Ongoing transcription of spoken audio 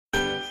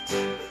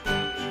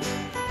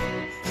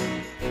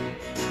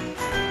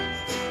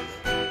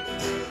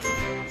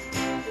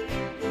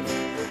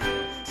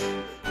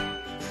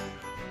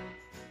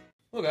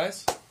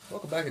guys.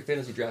 Welcome back to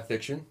Fantasy Draft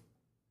Fiction.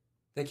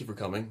 Thank you for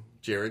coming.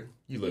 Jared,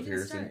 you live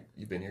here, so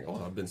you've been here.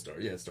 Oh, I've been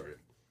started. Yeah, it started.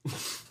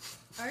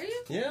 Are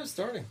you? Yeah, it's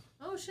starting.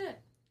 Oh, shit.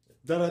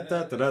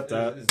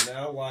 It is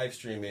now live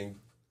streaming,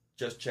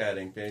 just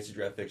chatting, Fantasy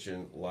Draft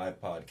Fiction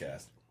live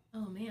podcast.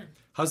 Oh, man.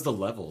 How's the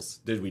levels?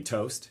 Did we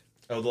toast?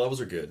 Oh, the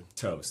levels are good.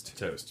 Toast.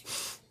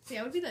 See,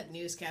 I would be that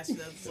newscaster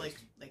that's like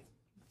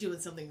doing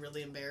something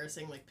really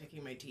embarrassing, like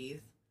picking my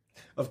teeth.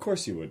 Of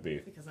course you would be.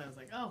 Because I was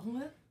like, oh,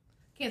 what?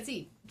 Can't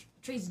see.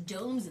 Trey's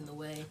dome's in the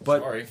way.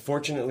 But Sorry.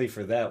 Fortunately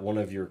for that, one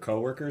of your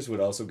coworkers would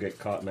also get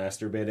caught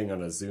masturbating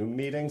on a Zoom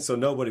meeting, so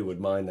nobody would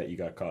mind that you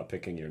got caught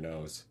picking your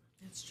nose.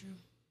 That's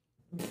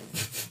true.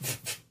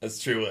 That's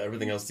true.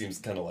 Everything else seems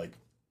kind of like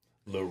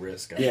low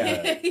risk.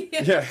 Yeah. You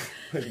can do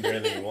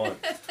anything you want.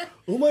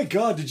 Oh my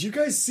god, did you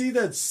guys see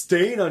that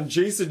stain on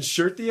Jason's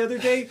shirt the other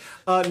day?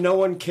 No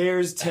one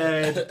cares,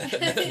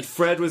 Ted.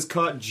 Fred was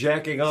caught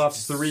jacking off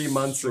 3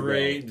 months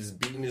Straight, ago. just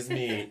beating his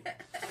meat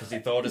because he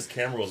thought his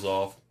camera was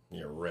off.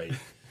 You're right.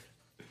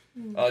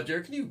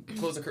 Jared, can you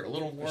close the curtain a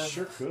little more?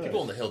 Sure could. People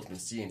on the hill can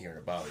see in here and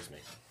it bothers me.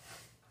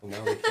 Well,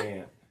 now they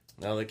can't.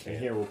 Now they can't. And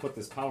here, we'll put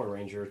this Power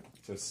Ranger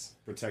to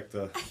protect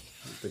the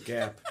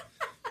gap.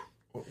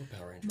 What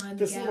Power Ranger? Mind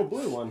This the little gap.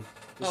 blue one.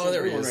 This Oh, little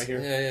there he blue one is. right here.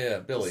 Yeah.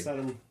 Billy. Set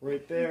him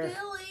right there.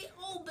 Billy.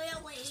 Oh,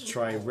 Billy.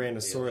 Try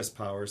Rhinoceros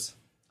powers.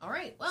 All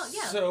right. Well,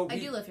 yeah. So I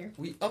do live here.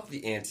 We upped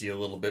the ante a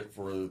little bit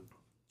for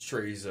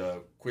Trey's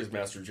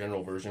Quizmaster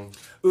General version.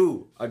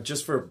 Ooh,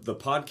 just for the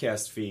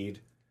podcast feed,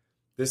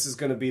 this is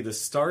going to be the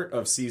start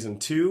of season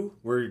 2.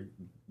 We've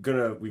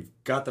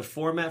got the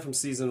format from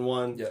season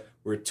 1. Yep.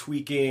 We're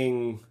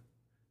tweaking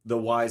the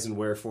whys and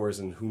wherefores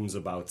and whom's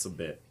abouts a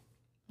bit.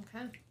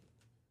 Okay.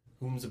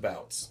 Whom's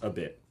abouts? A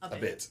bit. A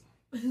bit.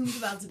 Who's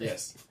about to be?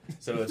 Yes.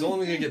 So it's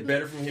only going to get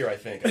better from here, I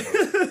think.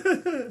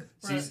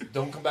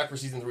 Don't come back for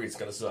season 3. It's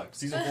going to suck.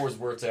 Season 4 is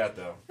where it's at,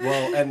 though.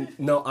 Well, and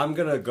no, I'm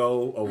going to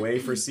go away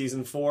for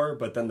season 4,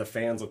 but then the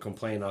fans will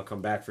complain I'll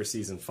come back for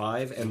season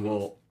 5, and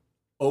we'll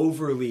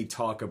overly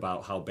talk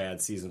about how bad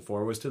season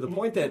 4 was to the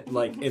point that,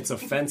 like, it's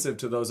offensive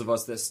to those of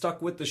us that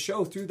stuck with the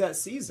show through that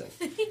season.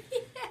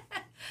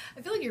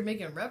 I feel like you're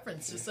making a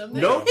reference to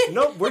something.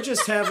 Nope, we're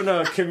just having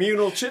a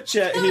communal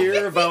chit-chat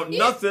here about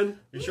nothing.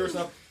 You sure it's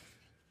not?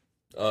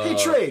 Hey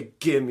Trey,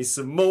 give me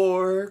some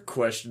more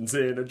questions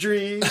in a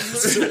dream.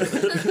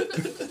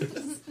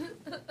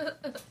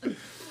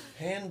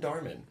 Han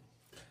Darman.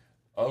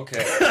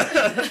 Okay.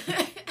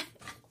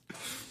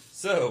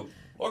 So,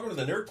 welcome to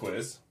the Nerd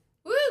Quiz.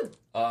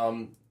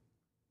 Woo!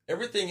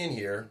 Everything in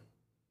here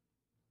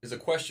is a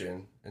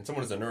question, and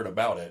someone is a nerd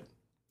about it.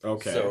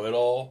 Okay. So it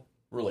all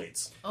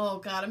relates. Oh,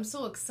 God. I'm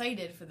so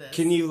excited for this.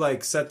 Can you,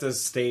 like, set the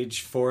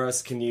stage for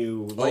us? Can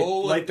you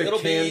light the it'll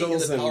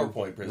candles be in the and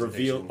PowerPoint presentation.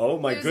 reveal? Oh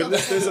my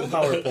goodness, there's a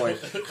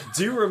PowerPoint.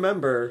 Do you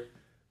remember?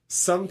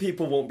 Some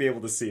people won't be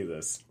able to see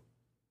this.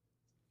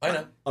 I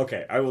know,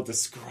 Okay, I will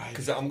describe.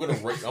 because I'm gonna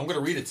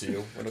read it to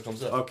you when it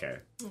comes up. Okay,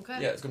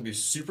 Okay. Yeah, it's gonna be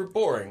super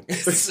boring.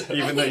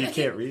 even though you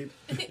can't read.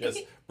 Yes.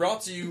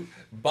 Brought to you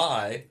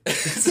by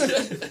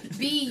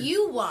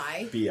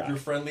B-U-Y. Bi. your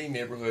friendly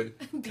neighborhood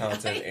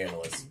content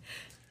analyst.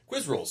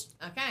 Quiz rules.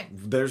 Okay.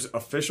 There's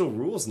official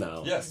rules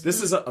now. Yes.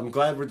 This is. I'm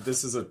glad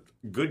this is a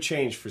good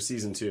change for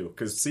season 2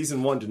 because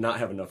season 1 did not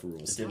have enough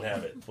rules. Didn't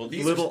have it. Well,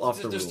 these Little are,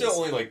 off the there's rules.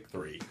 still only like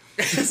 3.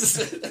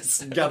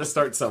 Got to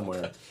start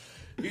somewhere.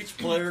 Each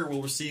player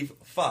will receive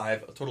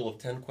 5, a total of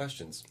 10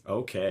 questions.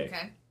 Okay.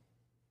 Okay.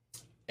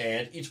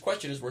 And each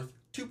question is worth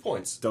 2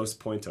 points. Dos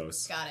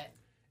pointos. Got it.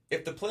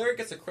 If the player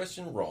gets a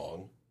question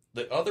wrong,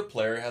 the other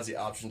player has the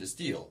option to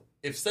steal.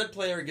 If said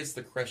player gets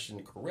the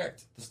question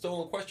correct, the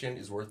stolen question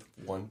is worth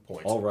 1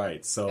 point. All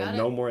right, so Got it.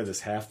 no more of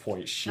this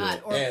half-point shit.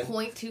 Got or And-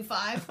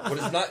 0.25. What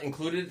is not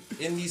included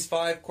in these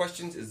 5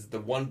 questions is the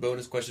 1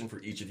 bonus question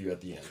for each of you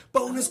at the end.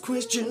 Bonus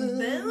questions.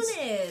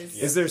 Bonus.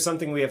 Is there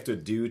something we have to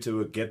do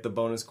to get the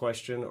bonus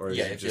question, or is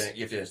Yeah, it you just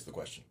have to answer the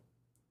question.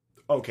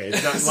 okay?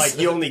 It's not like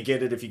you only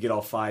get it if you get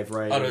all 5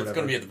 right. Oh, or no, it's whatever.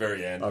 going to be at the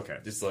very end. Okay.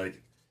 Just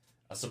like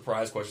a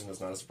surprise question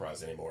that's not a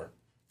surprise anymore.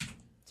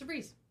 It's a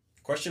breeze.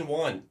 Question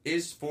 1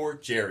 is for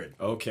Jared.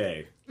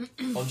 Okay.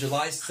 On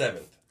July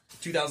 7th,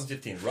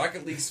 2015,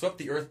 Rocket League swept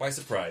the Earth by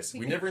surprise.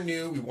 We never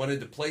knew we wanted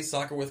to play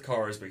soccer with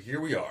cars, but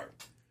here we are.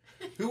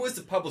 Who was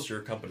the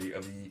publisher company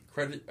of the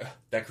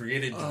that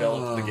created and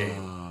developed the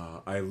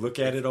game? I look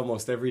at it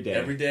almost every day.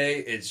 Every day,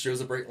 it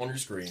shows up right on your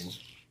screen.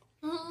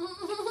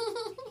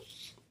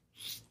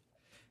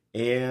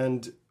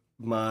 And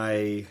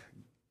my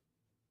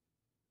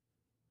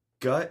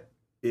gut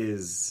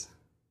is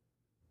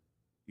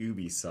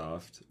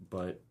Ubisoft,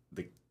 but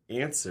the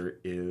answer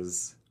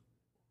is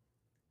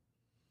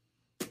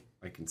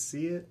I can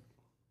see it.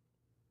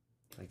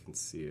 I can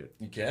see it,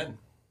 You can.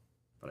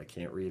 but I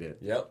can't read it.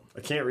 Yep. I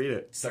can't read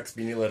it. Sucks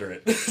being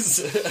illiterate.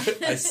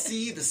 I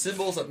see the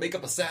symbols that make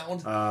up a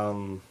sound.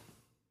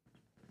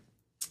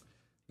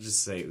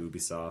 Just say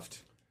Ubisoft.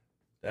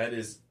 That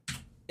is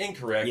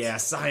incorrect.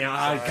 Yes, God You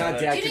damn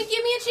didn't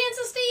give me a chance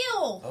to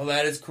steal. Oh,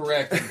 that is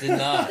correct. It did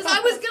not. Because I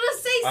was going to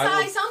say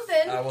I will-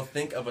 something. I will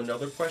think of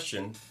another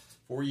question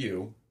for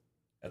you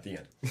at the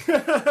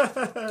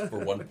end for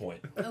 1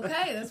 point.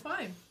 Okay, that's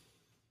fine.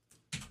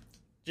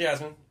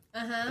 Jasmine,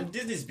 Uh-huh. in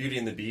Disney's Beauty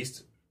and the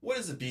Beast, what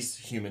is the Beast's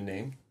human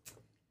name?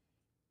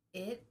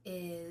 It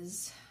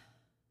is...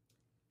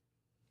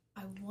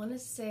 I want to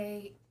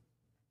say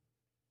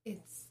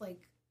it's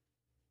like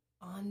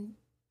Andre?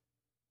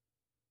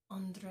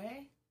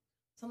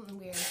 Something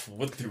weird.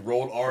 With the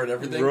rolled R and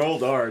everything?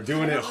 Rolled R,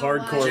 doing it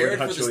hardcore Jared with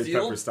Hot for the Chili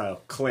steal? Pepper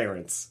style.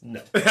 Clarence.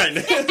 No.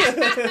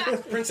 I know.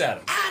 Prince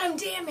Adam. Adam,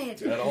 damn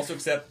it! I'd also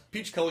accept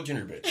peach-colored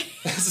ginger bitch.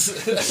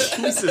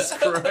 Jesus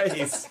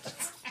Christ.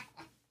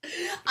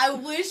 I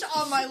wish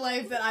all my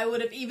life that I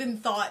would have even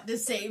thought to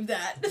save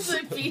that.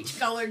 The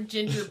peach-colored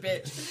ginger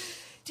bitch.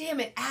 Damn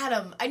it,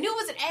 Adam. I knew it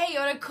was an A,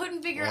 but I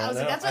couldn't figure it out. I was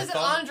like, that's why I said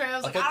Andre. I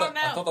was like, I don't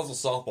know. I thought that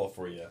was a softball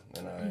for you.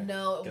 And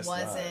No, it guess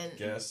wasn't.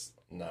 Guess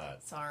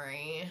not.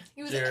 Sorry.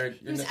 He was, Jared,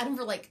 he was Adam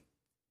for like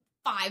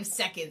 5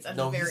 seconds at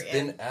No, the very he's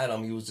end. been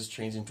Adam. He was just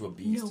changed into a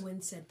beast. No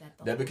one said that.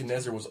 The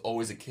Nebuchadnezzar was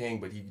always a king,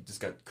 but he just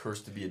got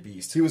cursed to be a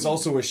beast. He was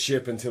also a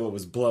ship until it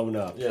was blown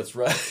up. Yeah, that's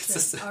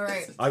right. All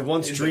right. I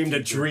once He's dreamed a a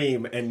teacher.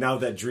 dream, and now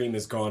that dream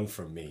is gone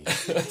from me.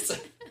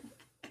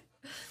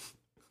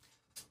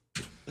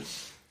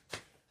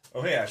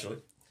 Oh, hey, Ashley.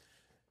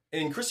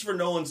 In Christopher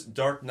Nolan's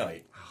Dark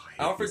Knight, hate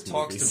Alfred these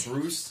talks movies. to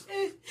Bruce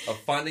of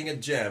finding a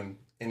gem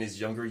in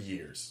his younger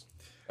years.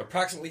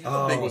 Approximately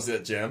how big was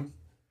that gem?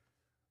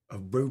 A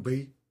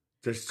ruby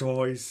the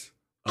size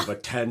of a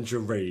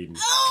tangerine.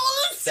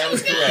 Oh, that's so That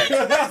is good.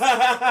 correct.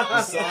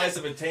 The size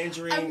of a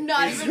tangerine. I'm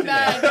not is even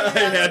mad. I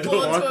had to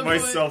Pull it to a walk point.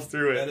 myself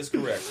through That it is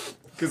correct.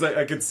 because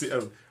I could see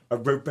a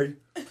ruby.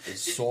 The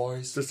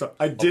size. The si-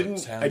 I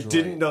didn't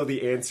tangerine. know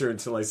the answer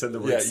until I said the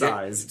word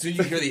size. So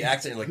you hear the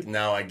accent, you're like,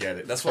 now I get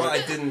it. That's why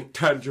I didn't.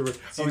 Tangerine.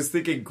 I was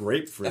thinking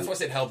grapefruit. That's why I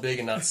said how big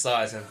and not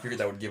size. I figured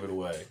that would give it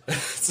away.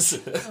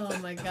 Oh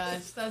my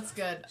gosh, that's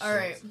good. All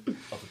right.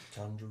 Of a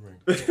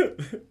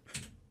tangerine.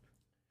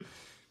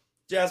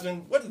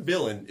 Jasmine, what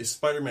villain is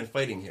Spider-Man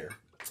fighting here?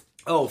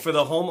 Oh, for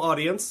the home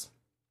audience,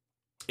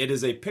 it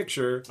is a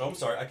picture Oh, I'm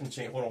sorry. I can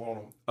change.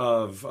 Hold on.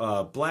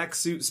 of Black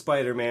Suit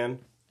Spider-Man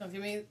Don't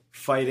give me. Is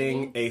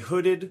fighting a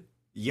hooded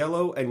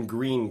yellow and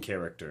green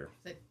character.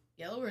 it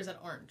yellow or is that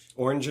orange?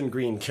 Orange and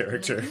green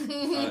character.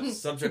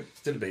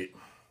 Subject to debate.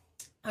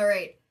 All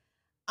right.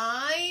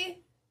 Oh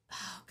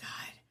God.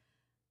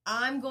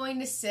 I'm going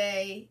to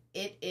say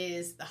it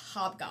is the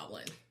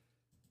Hobgoblin.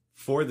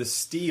 For the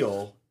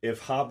steal,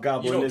 if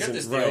Hobgoblin You don't isn't get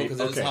this deal right, because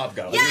it's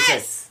Hobgoblin.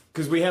 Yes.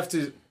 because we have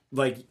to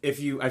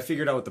I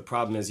figured out what the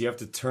problem is. You have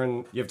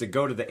to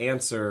go to the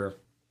answer,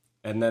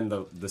 and then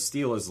the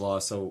steal is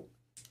lost. So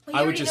Well,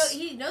 I would just.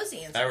 he knows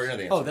the answer. I already know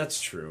the answer. Oh,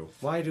 that's true.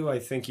 Why do I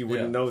think you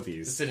wouldn't Yeah. know This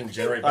these? didn't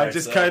generate by I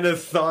just itself. kind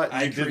of thought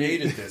I you didn't-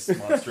 created this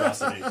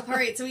monstrosity. All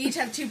right, so we each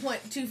have 2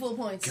 full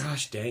points.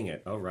 Gosh dang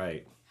it! All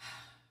right.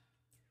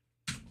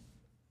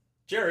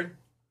 Jared,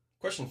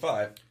 question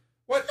 5.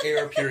 What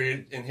era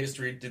period in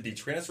history did the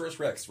Tyrannosaurus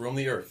Rex roam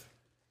the Earth?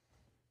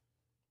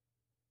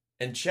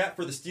 And chat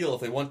for the steal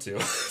if they want to.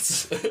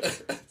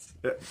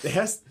 It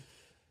has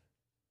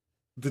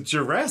the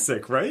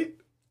Jurassic, right?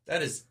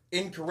 That is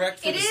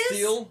incorrect for It the is?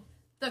 steal.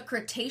 The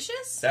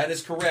Cretaceous? That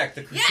is correct.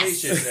 The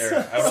Cretaceous Yes!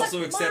 era. I would also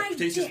Suck accept my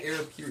Cretaceous dick.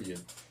 era period.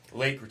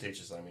 Late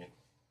Cretaceous, I mean.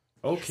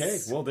 Okay,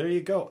 Yes. well there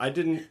you go. I forgot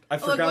wait,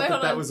 that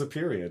hold that on. was a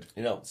period.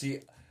 You know, see,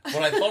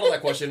 when I thought of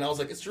that question, I was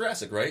like, it's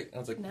Jurassic, right? And I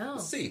was like, No.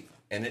 let's see.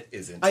 And it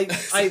isn't. I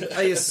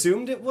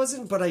assumed it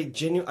wasn't, but I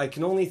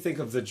can only think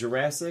of the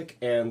Jurassic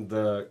and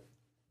the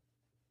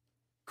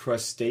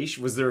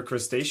crustacean. Was there a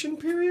crustacean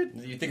period?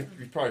 you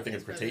probably think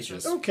it's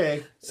Cretaceous.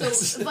 Okay. So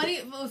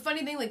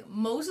funny thing, like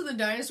most of the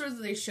dinosaurs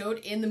that they showed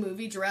in the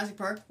movie Jurassic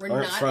Park were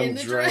Aren't not from in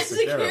the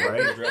Jurassic Jurassic era, era.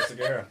 right? Jurassic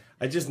era.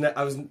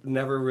 I was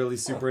never really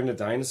super into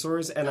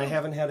dinosaurs, and I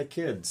haven't had a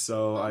kid,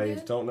 so I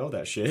good. don't know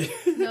that shit.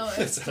 No,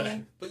 it's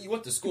cool. But you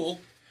went to school.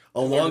 A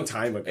long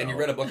time ago. And you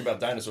read a book about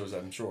dinosaurs,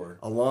 I'm sure.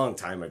 a long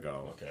time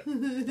ago. Okay.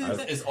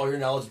 Is all your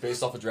knowledge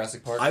based off of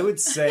Jurassic Park? I would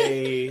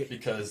say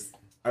Because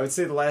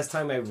the last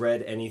time I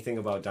read anything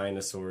about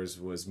dinosaurs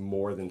was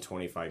more than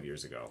 25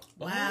 years ago.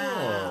 Wow.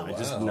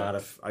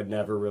 I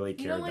never really You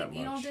cared don't that like much.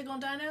 you don't dig on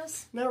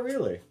dinos? Not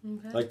really.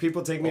 Okay. Like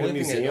people take me to the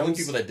only museums.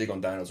 people that dig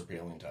on dinos are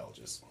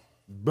paleontologists.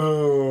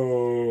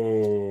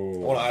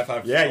 Boom. I want a high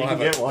five. Yeah, I you want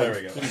can a high get five. one. There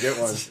we go. You can get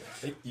one.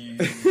 Thank you.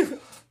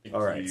 Thank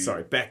All right, you.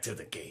 sorry. Back to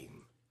the game.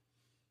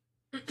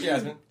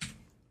 Jasmine.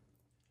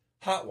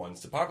 Hot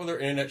Ones, the popular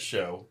internet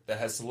show that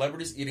has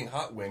celebrities eating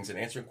hot wings and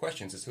answering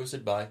questions, is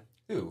hosted by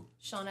who?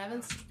 Sean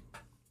Evans?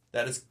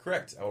 That is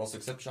correct. I would also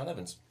accept Sean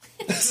Evans.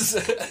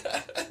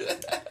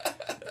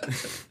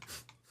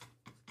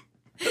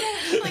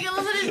 Like I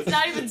love that it's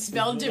not even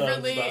spelled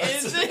differently. No,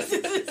 it's not. It's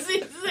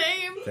the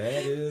same That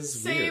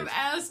is same weird.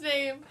 ass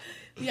name.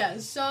 Yeah,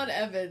 Sean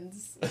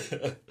Evans.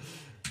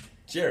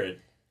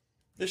 Jared,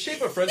 the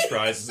shape of French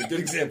fries is a good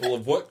example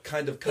of what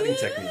kind of cutting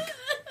technique?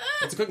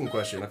 That's a cooking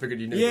question. I figured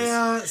you knew this.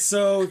 Yeah,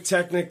 so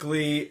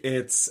technically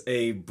it's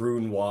a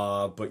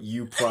brunoise, but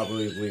you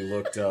probably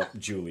looked up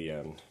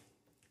julienne.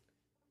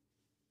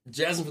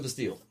 Jasmine for the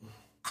steal.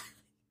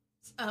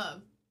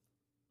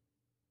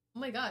 Oh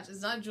my gosh,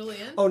 it's not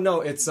julienne? Oh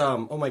no, it's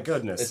oh my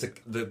goodness. It's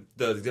the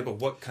example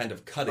of what kind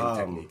of cutting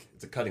technique.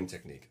 It's a cutting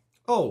technique.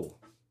 Oh,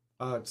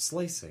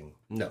 slicing.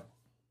 No.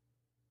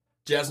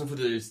 Jasmine for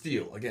the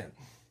steel again.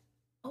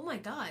 Oh my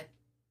god.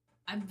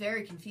 I'm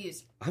very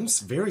confused. I'm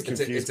very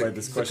confused by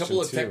this question, a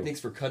couple of too. techniques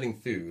for cutting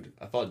food.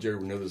 I thought Jared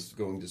would know this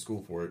going to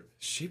school for it.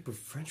 Shape of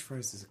French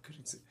fries is a good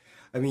example.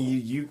 I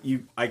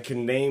mean, I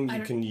can name.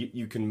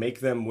 You can make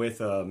them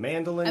with a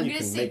mandolin. I'm you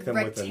can make them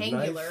with a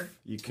knife.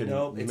 You can.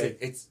 No,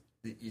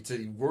 it's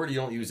a word you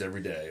don't use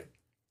every day.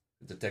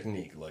 It's a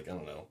technique. Like I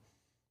don't know.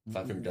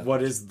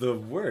 What is the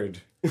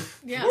word?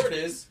 Yeah. The word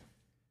is.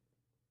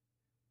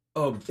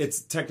 Oh,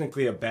 it's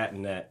technically a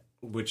batonette,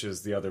 which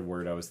is the other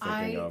word I was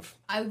thinking of.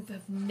 I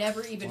have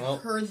never even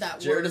heard that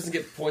word. Jared doesn't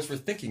get points for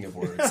thinking of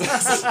words.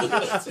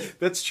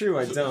 That's true,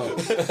 I don't.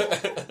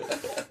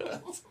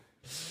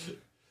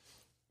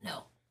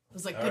 No. It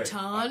was like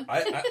baton.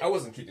 Right. I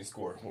wasn't keeping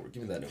score.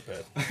 Give me that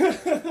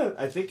notepad.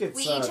 I think it's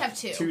we each have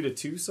 2.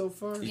 2-2 so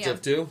far. Each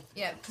have 2?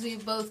 Yeah, because we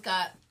both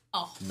got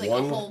a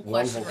one whole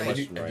question whole right.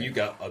 question. And you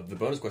got the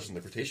bonus question,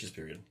 the Cretaceous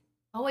period.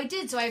 Oh, I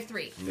did, so I have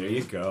 3. There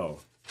you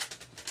go.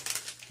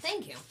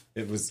 Thank you.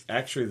 It was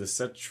actually the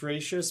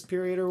Cetraceous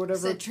period or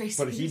whatever,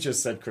 but he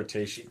just said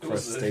crustacean.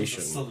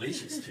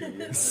 Salacious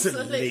period.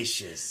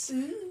 Salacious.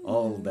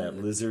 All that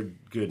lizard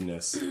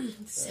goodness.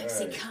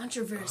 Sexy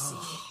controversy.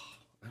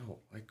 I don't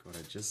like what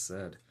I just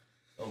said.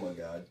 Oh my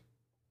god.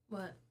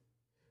 What?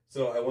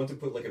 So I went to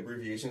put like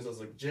abbreviations. I was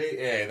like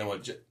J-A, and then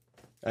what?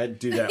 I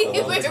do that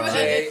all the time.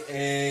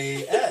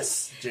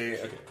 J-A-S.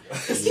 Okay.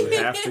 You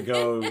have to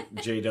go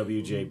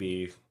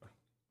JWJB.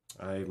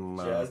 I'm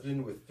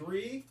Jasmine with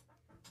 3.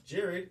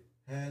 Jared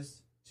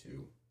has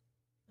 2.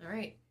 All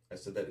right. I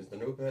said that in the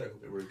notepad. I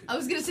hope everyone could. I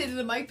was going to say, did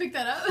the mic pick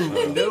that up?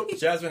 Nope.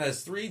 Jasmine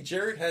has 3.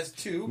 Jared has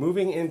 2.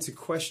 Moving into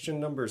question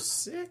number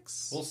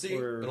 6. We'll see.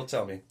 It'll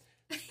tell me.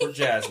 For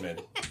Jasmine.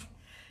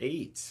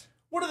 8.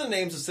 What are the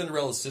names of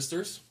Cinderella's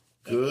sisters?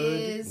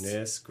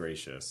 Goodness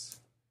gracious.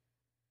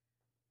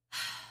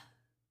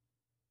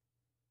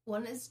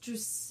 One is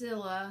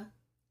Drusilla,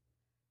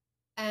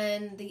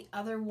 and the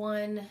other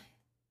one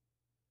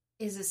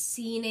is a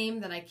C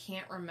name that I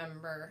can't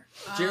remember.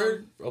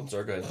 Jared? I'm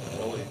sorry, go ahead.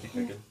 I'll let you keep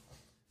thinking.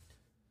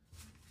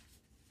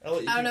 I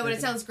don't know, but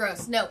it sounds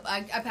gross. No,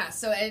 I passed.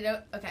 So,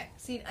 okay.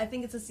 See, I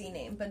think it's a C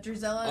name, but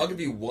Drusilla... I'll give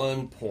you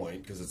 1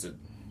 point, because it's a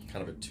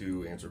kind of a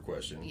 2-answer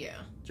question. Yeah.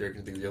 Jared,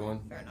 can you think of the other one?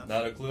 Fair enough.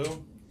 Not a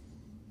clue?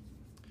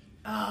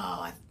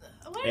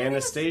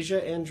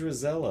 Anastasia and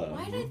Drusilla.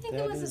 Why did I think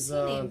it was a C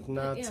name?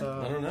 Not, I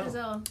don't know.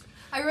 Drusilla.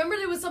 I remember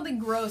there was something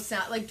gross.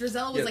 Like,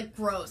 Drusilla was, like,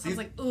 gross. I was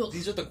like, ugh.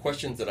 These are the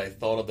questions that I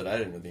thought of that I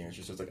didn't know the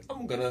answer, so it's like,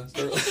 I'm gonna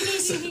start...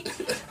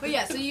 But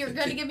yeah, so you're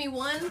going to give me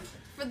 1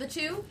 for the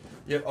 2?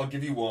 Yep, I'll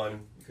give you 1,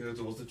 because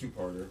it was a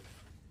 2-parter.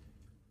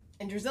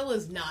 And Drusilla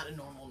is not a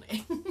normal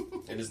name.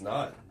 It is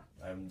not.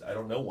 I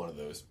don't know one of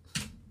those.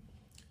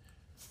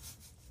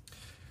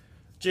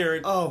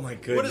 Jared. Oh my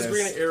goodness. What is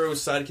Green Arrow's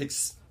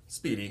sidekick's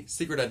Speedy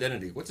secret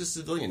identity? What's his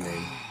civilian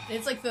name?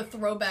 It's like the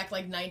throwback,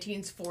 like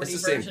 1940 it's the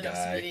same version guy.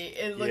 of Speedy.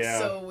 It looks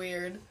so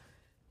weird.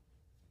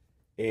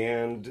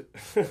 And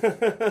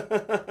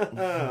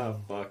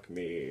fuck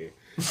me.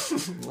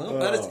 Well,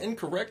 that is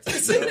incorrect.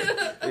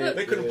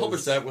 They couldn't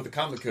publish that with the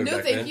comic code. No,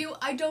 back thank then. you.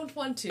 I don't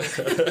want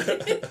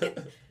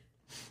to.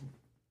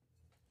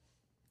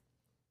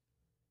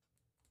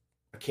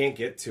 I can't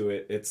get to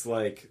it. It's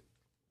like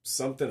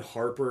something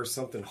Harper,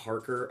 something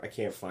Harker. I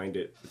can't find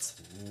it.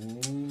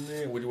 What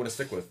do you want to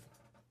stick with?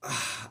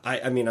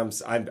 I mean,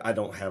 I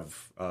don't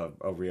have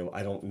a real.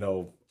 I don't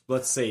know.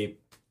 Let's say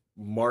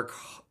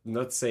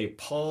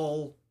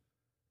Paul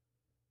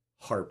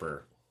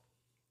Harper.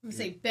 I'm going to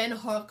say Ben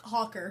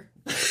Hawker.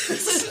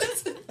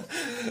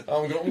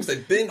 I'm going to say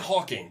Ben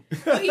Hawking.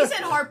 Well, he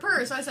said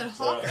Harper, so I said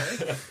Hawker.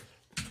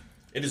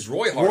 It is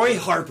Roy Harper. Roy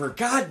Harper.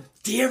 God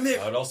damn it.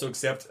 I would also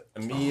accept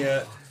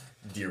Mia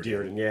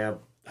Dearden. Yeah.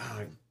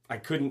 I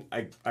couldn't.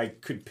 I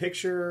could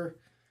picture.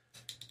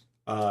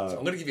 So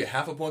I'm going to give you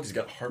half a point because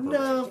you got Harper.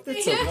 No, right.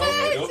 that's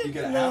okay. Nope, you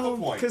get half a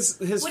point. Because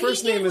his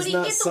first name is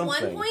not something. Would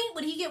he get the 1 point?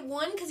 Would he get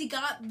 1 because he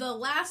got the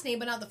last name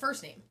but not the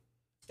first name?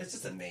 It's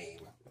just a name.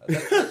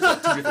 That's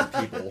not 2 different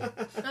people.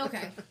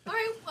 Okay. All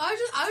right.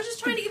 I was just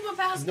trying to give him a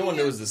pass. No one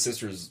knows the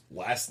sister's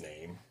last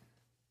name.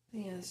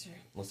 Yeah, that's true.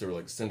 Unless they were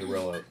like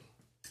Cinderella.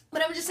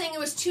 But I was just saying it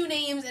was 2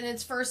 names and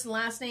it's first and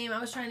last name. I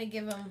was trying to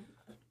give him.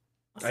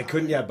 I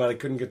couldn't. Yeah, but I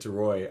couldn't get to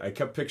Roy. I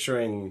kept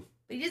picturing.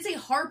 But he did say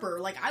Harper.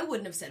 Like I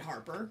wouldn't have said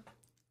Harper.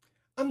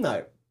 I'm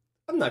not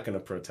going to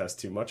protest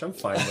too much. I'm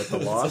fine with the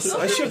loss.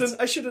 I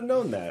should have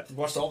known that. You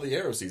watched all the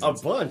Arrow A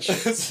seasons. bunch.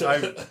 His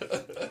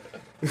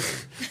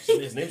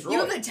name's Roy. You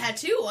have a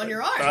tattoo on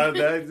your arm.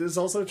 That is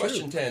also true.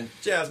 Question 10.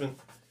 Jasmine.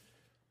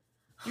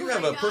 You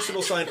have my a God.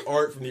 personal signed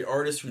art from the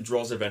artist who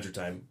draws Adventure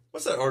Time.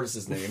 What's that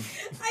artist's name?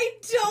 I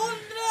don't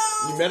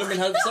know. You met him and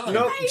had a sign.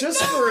 No,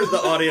 just for the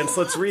audience,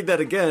 let's read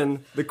that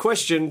again. The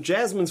question,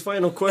 Jasmine's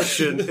final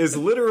question, is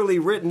literally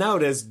written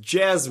out as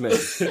Jasmine.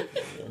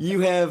 You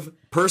have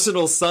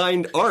personal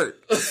signed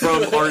art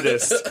from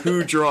artist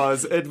who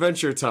draws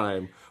Adventure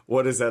Time.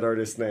 What is that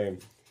artist's name?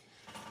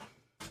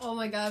 Oh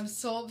my god, I'm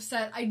so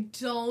upset. I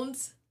don't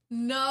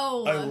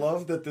know. I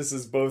love that this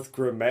is both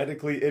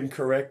grammatically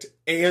incorrect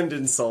and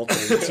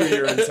insulting to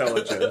your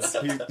intelligence.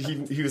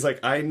 He was like,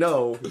 I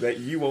know that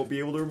you won't be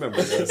able to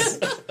remember this.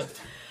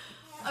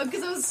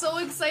 Because I was so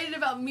excited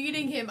about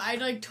meeting him, I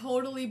like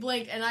totally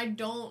blanked, and I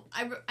don't.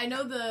 I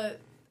know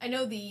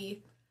the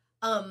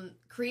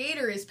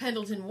creator is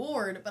Pendleton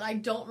Ward, but I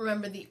don't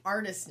remember the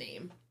artist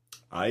name.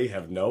 I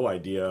have no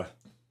idea.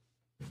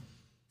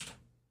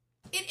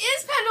 It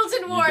is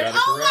Pendleton Ward. got it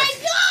Oh my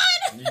correct.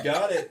 god! You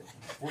got it.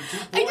 For 2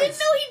 points. I didn't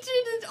know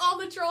he did all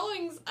the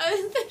drawings. I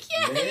was like,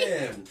 yay!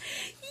 Man,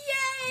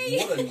 Yay!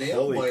 what a nail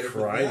Holy biter for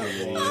crime, that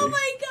man. one. Oh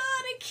my god!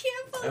 I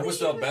can't believe I almost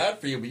felt it. bad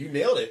for you, but you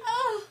nailed it.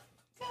 Oh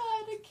god!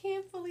 I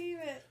can't believe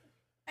it.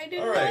 I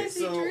didn't All right, realize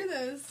he so drew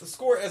this. the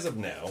score as of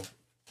now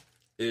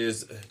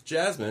is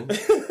Jasmine.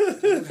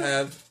 You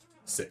have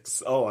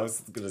 6. Oh, I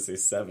was going to say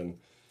 7.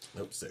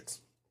 Nope, 6.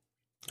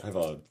 I have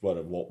a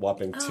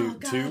whopping Oh,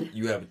 God. 2?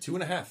 You have a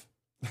 2.5.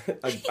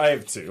 I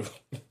have 2.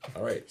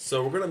 All right,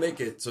 so we're gonna make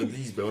it so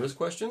these bonus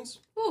questions.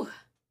 Whew.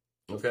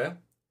 Okay,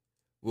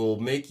 will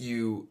make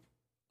you,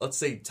 let's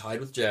say, tied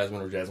with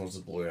Jasmine, or Jasmine wants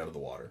to blow it out of the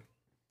water.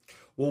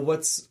 Well,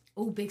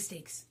 Oh, big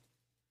stakes.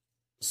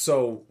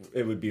 so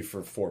it would be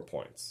for 4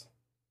 points.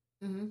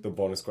 Mm-hmm. The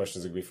bonus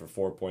questions would be for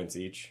 4 points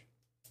each.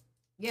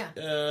 Yeah.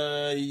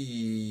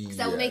 Yes.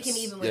 That would make him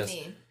even with yes.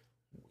 me.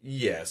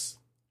 Yes.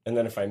 And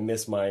then if I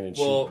miss mine and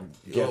Well,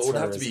 she it gets would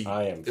hers, have to be.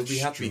 I am It would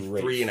have to be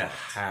straight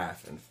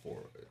 3.5 and 4.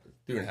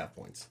 3.5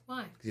 points.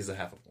 Why? Because he has a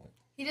half a point.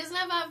 He doesn't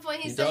have a half a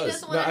point. He He said he does.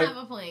 doesn't want to No, have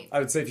a point. I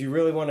would say if you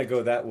really want to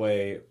go that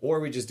way, or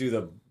we just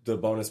do the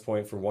bonus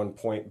point for 1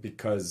 point,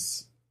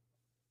 because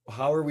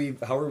how are we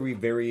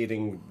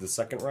varying the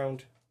second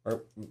round?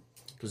 Or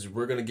Because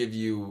we're gonna give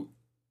you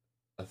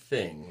a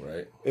thing,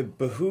 right?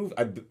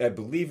 I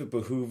believe it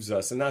behooves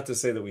us, and not to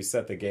say that we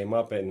set the game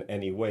up in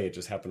any way, it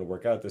just happened to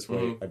work out this way.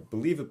 Mhm. I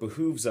believe it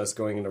behooves us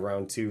going into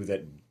round 2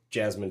 that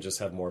Jasmine just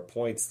have more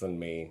points than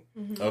me.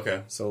 Mm-hmm.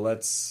 Okay. So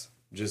let's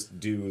just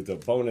do the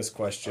bonus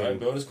question All right.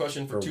 Bonus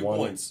question for 2 1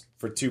 points.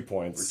 For 2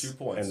 points. For 2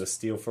 points. And the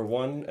steal for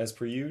 1 as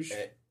per usual.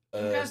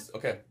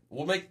 Okay.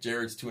 We'll make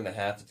Jared's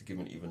 2.5 to give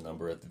an even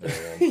number at the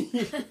very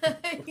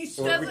end. he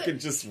Or we doesn't, could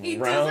just he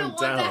doesn't round want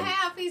the down.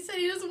 half. He said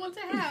he doesn't want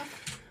the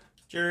half.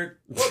 Jared,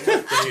 what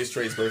day is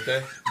Trey's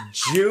birthday?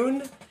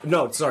 June?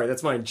 No, sorry,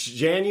 that's mine.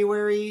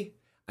 January.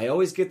 I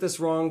always get this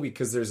wrong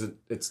because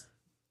it's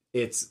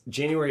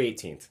January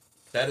 18th.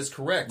 That is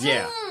correct.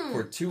 Yeah.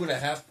 For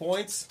 2.5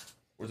 points.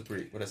 Where's the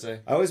pre? What'd I say?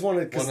 I always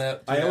wanted because 1.5,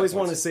 I always 2.5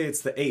 want to points. say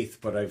it's the 8th,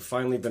 but I've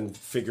finally been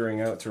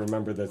figuring out to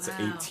remember that it's the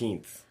Wow.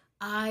 18th.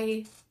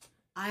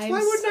 I'm Why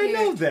wouldn't I scared.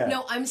 know that?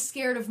 No, I'm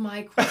scared of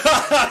my question.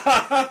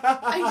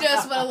 I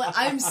just want to.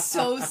 I'm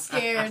so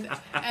scared,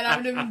 and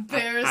I'm gonna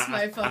embarrass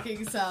my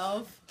fucking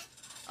self.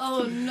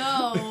 Oh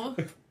no!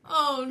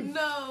 Oh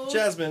no!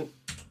 Jasmine,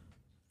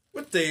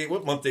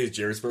 what month day is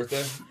Jared's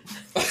birthday?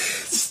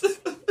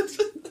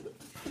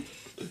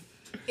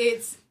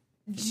 It's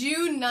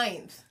June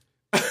 9th.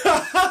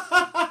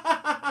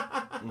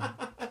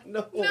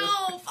 No.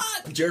 No,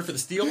 fuck! Jared for the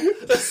steal? June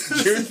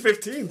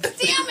 15th.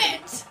 Damn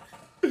it!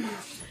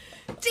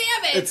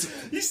 Damn it!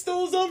 He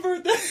stole his own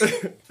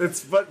birthday.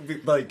 It's but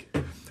like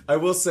I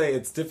will say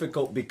it's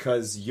difficult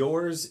because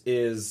yours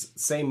is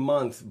same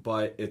month,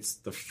 but it's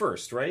the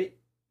 1st, right?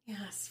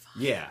 Yes, fuck.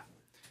 Yeah.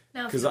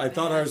 Now Because feel I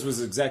thought bad. ours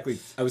was exactly.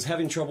 I was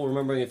having trouble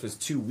remembering if it was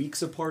 2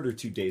 weeks apart or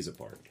 2 days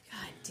apart.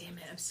 God damn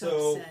it! I'm so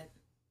So- upset.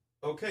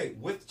 Okay,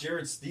 with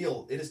Jared's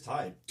steal, it is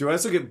tied. Do I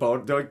also get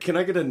Can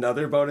I get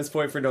another bonus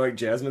point for knowing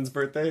Jasmine's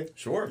birthday?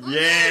 Sure.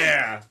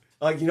 Yeah.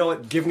 Like you know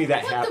what? Give me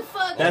that What half. the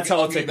fuck? That's I'll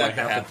how I'll give you take my back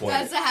the half half a point.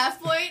 That's a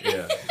half point.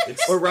 Yeah.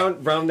 It's, Or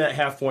round that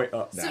half point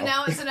up now. So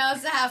now it's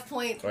a half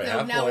point. All right, so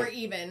half now point. we're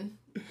even.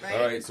 Right?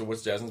 all right, so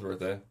what's Jasmine's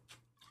birthday?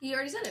 You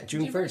already said it.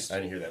 June 1st. I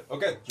didn't hear that.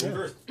 Okay, June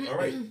 1st. All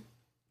right.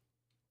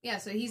 Yeah.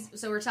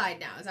 So we're tied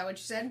now. Is that what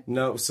you said?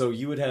 No, so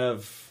you would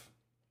have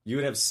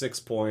 6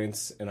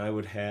 points, and I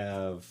would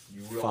have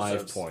You would also 5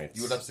 have- points.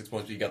 You would have 6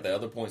 points, but you got the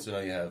other points, so now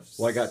you have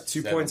Well, I got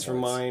 2 7 points for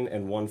mine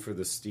and 1 for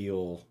the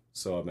steal,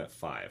 so I'm at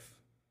 5.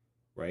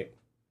 Right?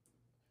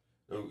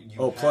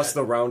 Plus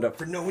the roundup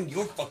for knowing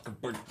your fucking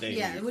birthday.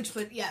 Yeah. Which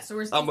would So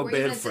we're. I'm a we're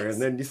even bad at friend. 6.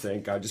 Then you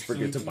think I just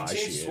forget to buy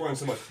changed shit. scoring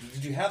so much.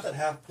 Did you have that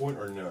half point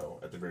or no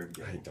at the very I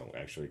beginning? don't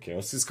actually care.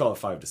 Let's just call it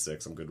 5 to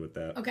 6. I'm good with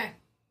that. Okay.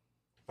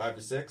 5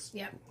 to 6?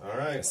 Yep. All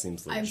right. That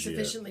seems legit. I'm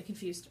sufficiently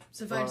confused.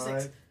 So 5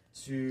 to 6.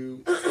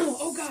 2,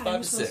 Oh god. 5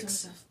 I'm to so sorry 6.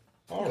 myself.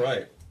 All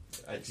right.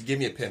 If you give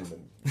me a pin,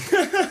 then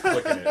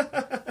clicking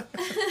it.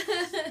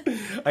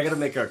 I gotta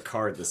make a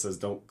card that says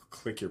 "Don't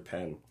click your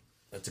pen."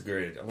 That's a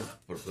great idea. I'm going to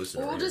put a poster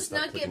Or right we'll here. just Stop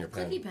not clicking get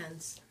your pen. clicky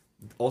pens.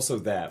 Also,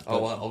 that. Oh,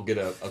 but well, I'll get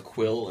a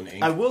quill and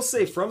ink. I will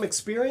say, from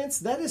experience,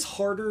 that is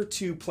harder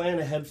to plan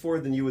ahead for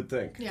than you would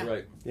think. Yeah.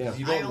 Right. Yeah. If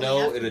you I don't only know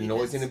have it 50 annoys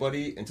pens.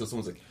 anybody until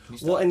someone's like, "Can you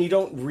stop?" Well, and you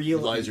don't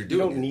Realize you're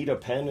doing it. need a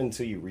pen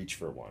until you reach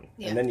for one,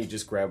 Yeah. and then you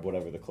just grab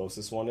whatever the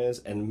closest one is.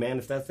 And man,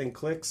 if that thing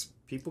clicks,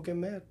 people get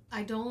mad.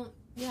 I don't.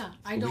 Yeah.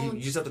 I You don't.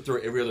 just have to throw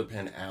every other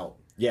pen out.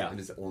 Yeah. And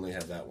just only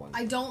have that one.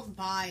 I don't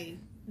buy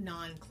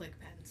non-click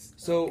pens.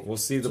 So We'll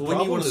see. The so we need one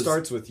problem of those-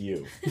 starts with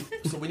you.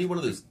 So we need one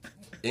of those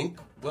ink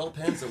well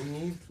pens that we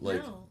need,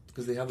 like No.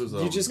 because they have those.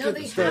 You just No, get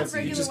they the have you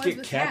regular just ones get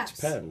with capped caps.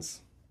 pens.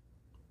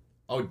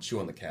 I would chew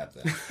on the cap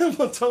then.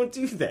 Well, don't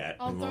do that.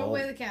 I'll throw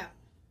away the cap.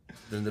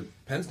 Then the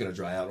pen's gonna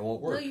dry out and it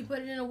won't No, work. you put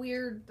it in a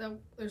weird.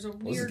 There's a Well,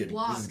 weird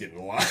block. This is getting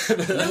a lot. Why,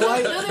 No, there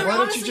why don't you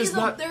honestly just is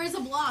not? there is a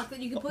block that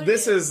you can put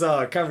This it in. is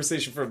a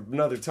conversation for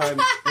another time.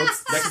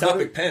 Next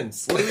topic,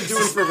 pens. What are we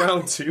doing for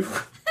round 2?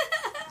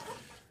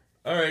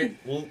 All right.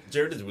 Well,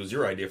 Jared, it was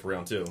your idea for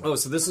round 2. Oh,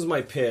 so this is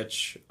my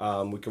pitch.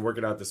 We can work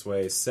it out this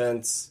way.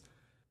 Since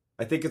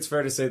I think it's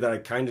fair to say that I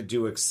kind of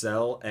do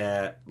excel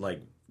at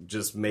like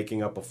just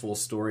making up a full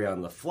story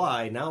on the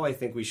fly. Now I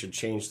think we should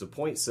change the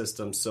point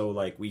system so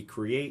like we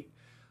create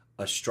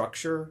a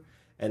structure,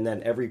 and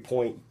then every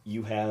point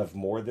you have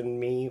more than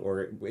me,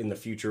 or in the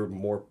future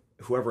more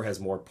whoever has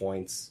more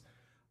points,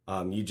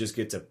 you just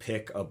get to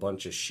pick a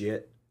bunch of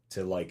shit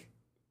to like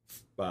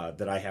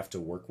that I have to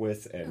work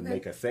with and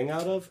make a thing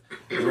out of,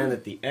 and then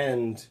at the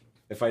end,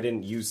 if I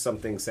didn't use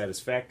something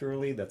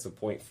satisfactorily, that's a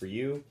point for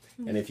you,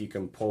 and if you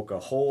can poke a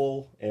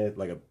hole in,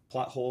 like a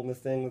plot hole in the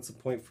thing, that's a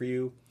point for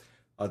you.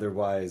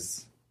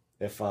 Otherwise,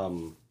 if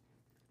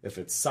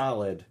it's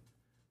solid,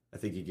 I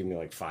think you give me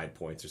like 5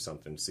 points or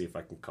something to see if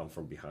I can come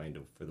from behind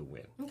for the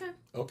win.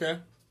 Okay.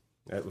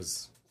 That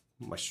was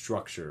my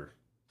structure.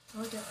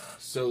 Okay.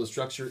 So the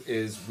structure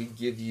is we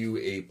give you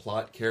a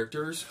plot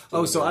characters.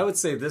 Oh, so I would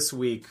say this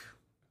week,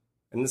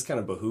 and this kind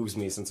of behooves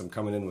me since I'm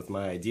coming in with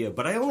my idea,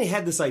 but I only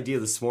had this idea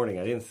this morning.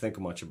 I didn't think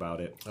much about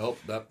it. Oh,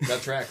 that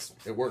tracks.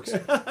 It works.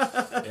 And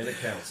it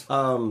counts.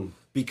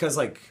 Because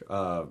like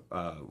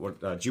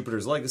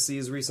Jupiter's Legacy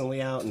is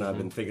recently out, and I've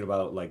been thinking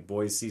about like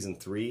Boys season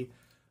 3.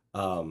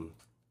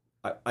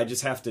 I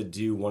just have to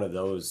do one of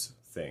those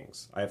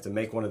things. I have to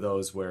make one of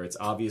those where it's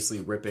obviously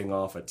ripping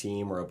off a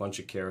team or a bunch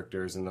of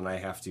characters, and then I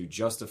have to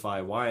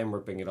justify why I'm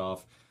ripping it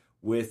off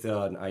with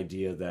an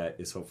idea that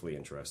is hopefully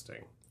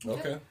interesting.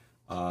 Okay.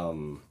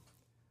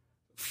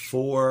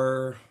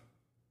 For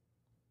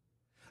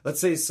let's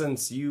say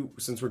since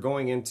we're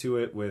going into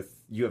it with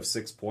you have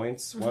 6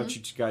 points, why don't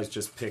you guys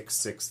just pick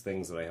 6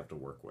 things that I have to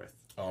work with?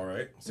 All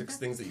right. 6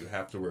 things that you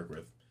have to work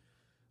with.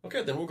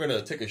 Okay, then we're going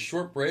to take a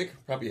short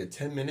break, probably a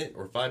 10-minute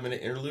or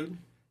 5-minute interlude.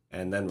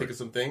 And then Think of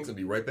some things and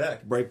be right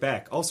back. right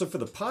back. Also for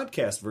the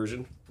podcast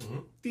version,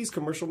 these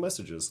commercial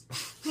messages.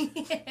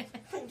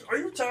 Are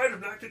you tired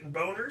of not getting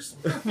boners?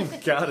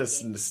 Gotta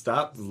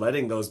stop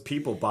letting those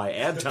people buy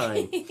ad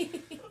time.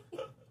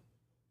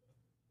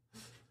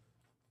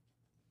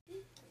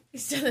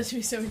 He's done that to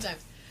me so many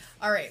times.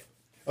 All right.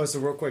 Oh, so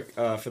real quick,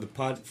 for the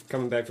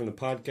coming back from the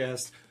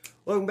podcast,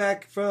 welcome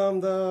back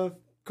from the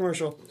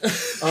commercial.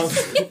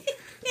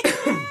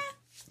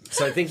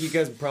 So I think you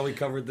guys probably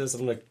covered this.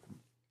 I'm gonna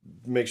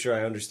make sure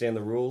I understand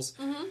the rules.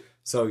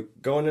 So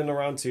going into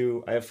round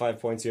 2, I have 5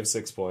 points. You have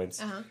 6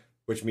 points,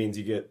 which means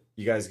you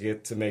guys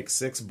get to make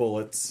 6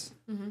 bullets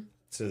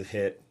to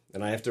hit,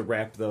 and I have to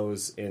wrap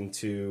those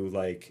into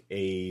like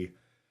a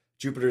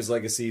Jupiter's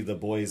Legacy, The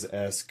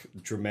Boys-esque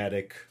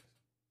dramatic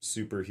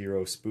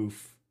superhero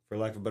spoof, for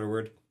lack of a better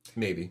word.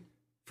 Maybe.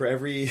 For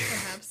every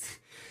Perhaps.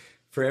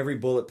 for every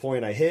bullet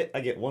point I hit, I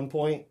get 1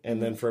 point,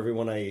 and then for every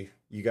one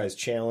you guys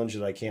challenge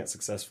that I can't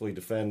successfully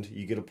defend,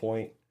 you get a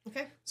point.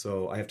 Okay.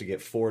 So I have to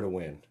get 4 to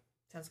win.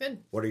 Sounds good.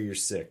 What are your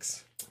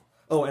 6?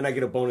 Oh, and I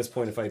get a bonus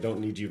point if I don't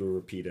need you to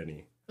repeat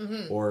any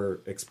or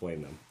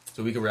explain them.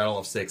 So we can rattle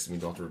off 6 and we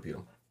don't have to repeat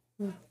them.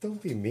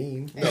 Don't be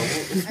mean. No, I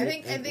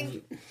think,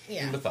 be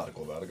yeah.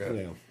 methodical about it. Go ahead.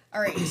 Yeah.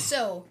 All right,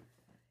 so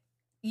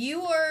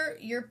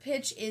your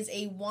pitch is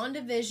a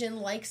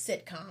WandaVision-like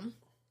sitcom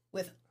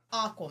with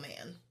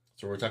Aquaman.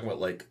 So we're talking about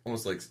like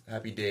almost like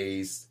Happy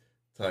Days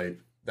type,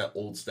 that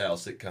old style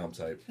sitcom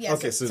type. Yeah,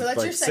 Okay, so that's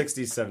like your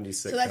 60s, 70s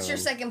So that's your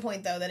second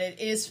point, though, that it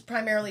is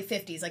primarily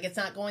 50s. Like, it's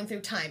not going through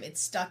time. It's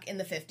stuck in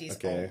the 50s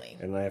Okay, only.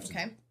 and I have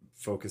to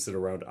focus it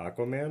around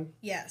Aquaman?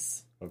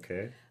 Yes.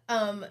 Okay.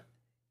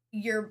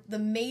 The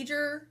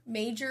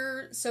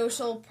major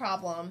social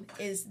problem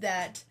is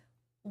that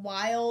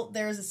while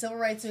there's a civil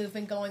rights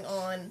movement going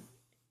on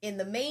in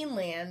the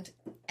mainland,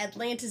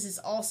 Atlantis is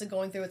also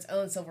going through its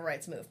own civil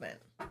rights movement.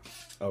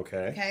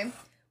 Okay?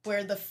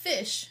 Where the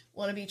fish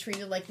want to be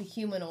treated like the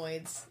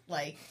humanoids,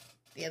 like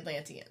the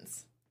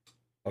Atlanteans.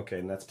 Okay,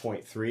 and that's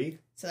point 3?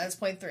 So that's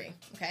point 3.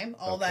 Okay?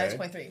 All that is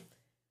point 3.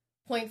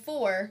 Point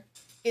 4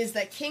 is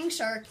that King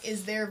Shark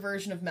is their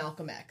version of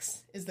Malcolm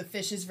X. Is the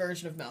fish's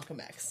version of Malcolm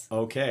X.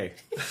 Okay.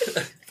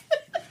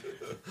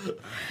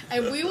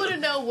 And we want to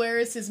know, where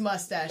is his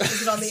mustache?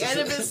 Is it on the end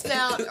of his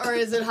snout, or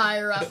is it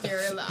higher up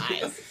there in the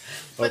eyes?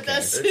 But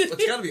that's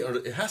It's got to be under.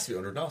 It has to be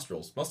under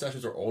nostrils.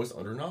 Mustaches are always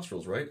under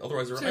nostrils, right?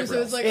 Otherwise, they're eyebrows.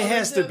 so it's like It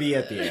has to be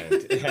at the end.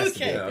 It has to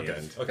be Okay. at the Okay.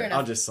 end. Okay.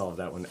 I'll just solve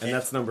that one. And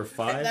that's number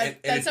 5?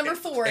 that's number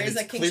 4 and is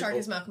it's that King clear- Shark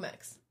is Malcolm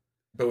X.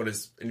 But when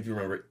it's, and if you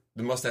remember,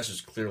 the mustache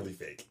is clearly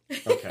fake.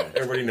 Okay.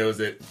 Everybody knows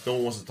it. No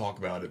one wants to talk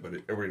about it, but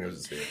everybody knows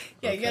it's fake.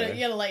 Yeah, Okay. you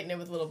gotta lighten it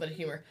with a little bit of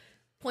humor.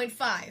 Point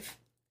 5.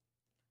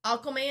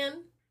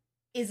 Aquaman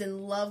is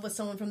in love with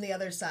someone from the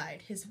other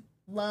side. His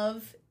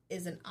love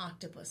is an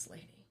octopus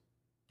lady.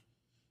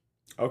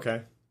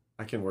 Okay.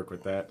 I can work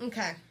with that.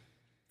 Okay.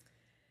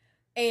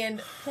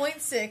 And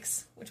point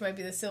 6, which might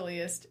be the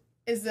silliest,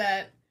 is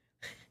that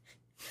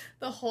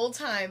the whole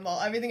time,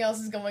 while everything else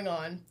is going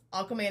on,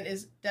 Aquaman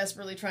is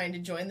desperately trying to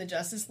join the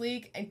Justice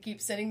League and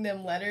keep sending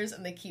them letters,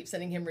 and they keep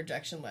sending him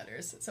rejection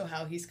letters. So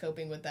how he's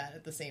coping with that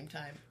at the same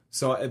time.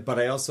 So, but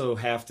I also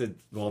have to...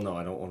 Well, no,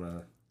 I don't want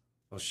to...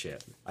 Oh,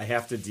 shit. I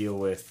have to deal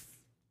with...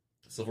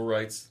 Civil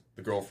rights,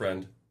 the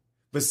girlfriend.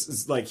 This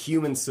is like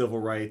human civil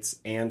rights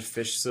and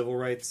fish civil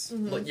rights?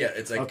 Mm-hmm. Like, yeah,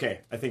 it's like... Okay,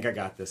 I think I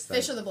got this then.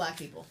 Fish are the black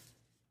people.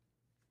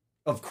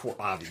 Of course.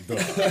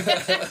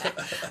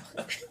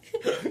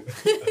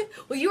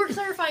 Well, you were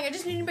clarifying. I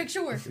just needed to make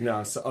sure.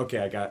 No, so okay,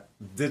 I got.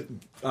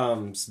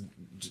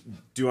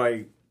 Do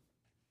I?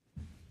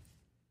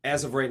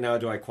 As of right now,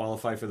 do I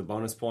qualify for the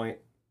bonus point?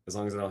 As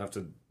long as I don't have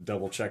to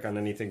double check on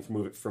anything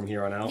from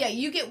here on out. Yeah,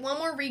 you get one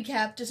more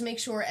recap. Just make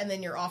sure, and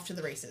then you're off to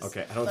the races.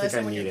 Okay, I don't think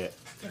I need it.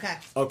 Okay.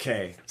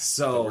 Okay,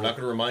 so we're not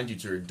going to remind you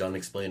till you're done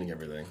explaining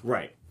everything.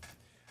 Right.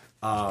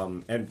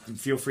 And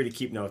feel free to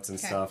keep notes and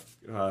stuff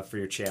for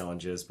your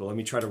challenges. But let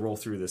me try to roll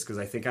through this because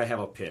I think I have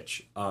a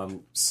pitch.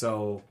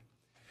 So,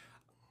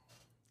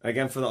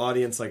 again, for the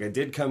audience, like I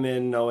did come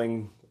in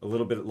knowing a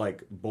little bit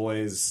like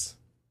Boys,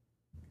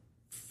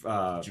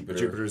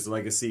 Jupiter's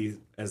Legacy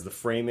as the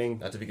framing.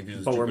 Not to be confused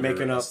with but Jupiter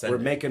we're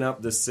making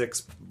up the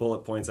 6 bullet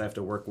points I have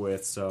to work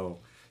with. So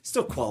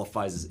still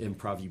qualifies as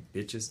improv, you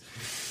bitches.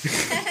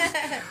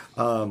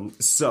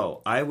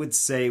 So I would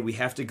say we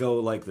have to go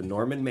like the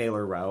Norman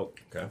Mailer route.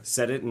 Okay.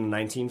 Set it in the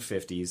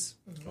 1950s.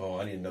 Oh,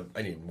 I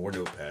need more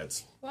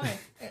notepads. Why?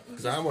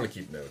 Because I want to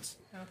keep notes.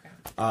 Okay.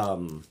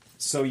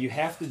 So you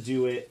have to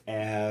do it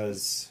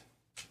as...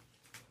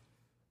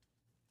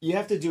 You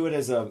have to do it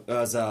as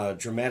a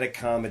dramatic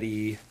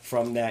comedy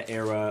from that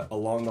era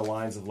along the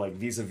lines of like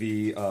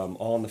Vis-a-Vis,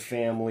 All in the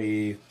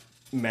Family,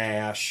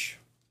 MASH.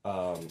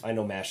 I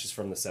know MASH is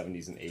from the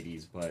 70s and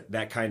 80s, but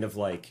that kind of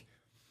like...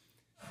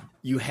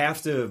 You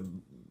have to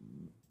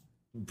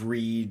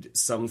breed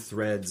some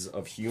threads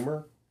of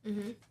humor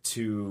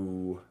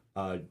to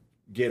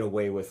get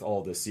away with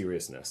all the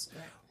seriousness.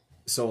 Right.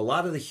 So a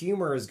lot of the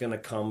humor is going to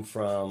come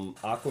from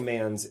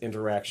Aquaman's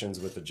interactions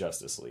with the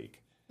Justice League.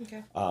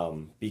 Okay.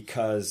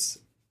 Because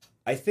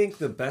I think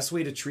the best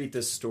way to treat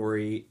this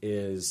story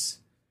is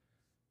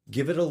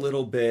give it a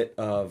little bit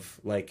of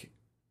like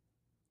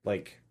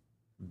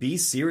be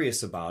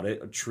serious about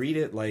it. Treat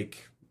it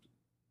like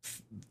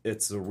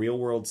it's a real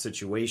world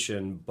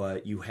situation,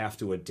 but you have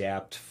to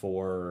adapt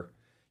for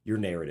your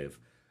narrative.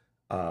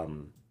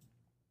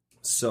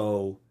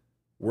 So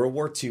World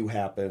War II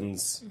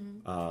happens.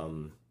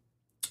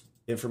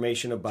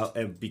 Information about,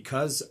 and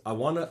because I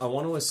want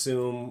to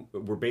assume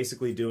we're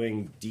basically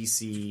doing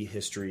DC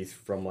history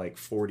from like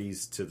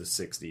 40s to the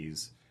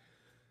 60s.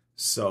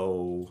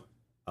 So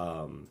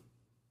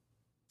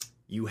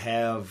you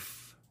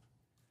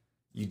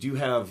do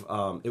have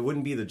it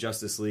wouldn't be the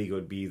Justice League, it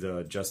would be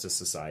the Justice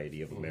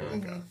Society of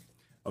America.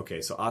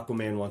 Okay, so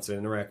Aquaman wants to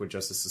interact with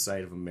Justice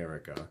Society of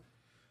America.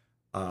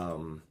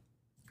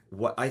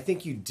 What I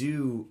think you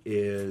do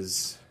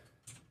is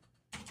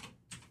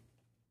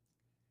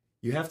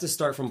you have to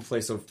start from a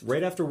place of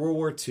right after World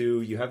War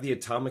II, you have the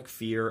atomic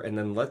fear, and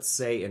then let's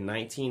say in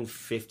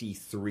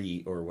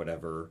 1953 or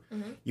whatever,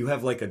 you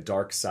have like a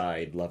dark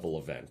side level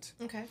event.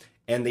 Okay.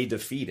 And they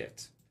defeat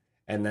it.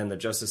 And then the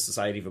Justice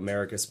Society of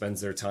America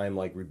spends their time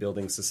like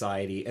rebuilding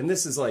society. And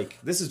this is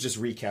just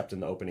recapped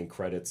in the opening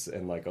credits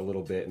and like a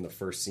little bit in the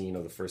first scene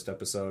of the first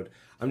episode.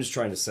 I'm just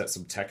trying to set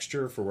some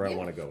texture for where I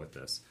want to go with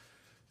this.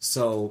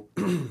 So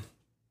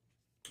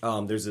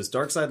there's this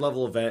dark side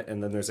level event,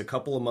 and then there's a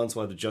couple of months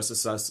while the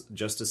Justice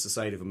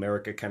Society of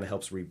America kind of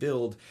helps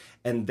rebuild.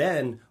 And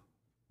then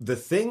the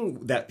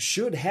thing that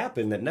should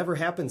happen that never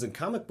happens in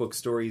comic book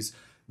stories,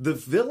 the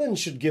villain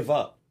should give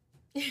up.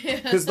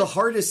 Because the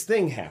hardest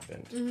thing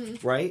happened,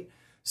 right?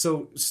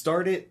 So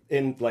start it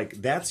in,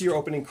 like, that's your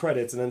opening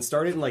credits, and then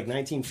start it in, like,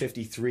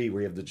 1953,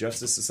 where you have the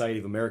Justice Society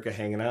of America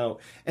hanging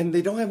out, and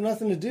they don't have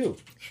nothing to do.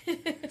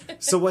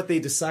 So what they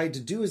decide to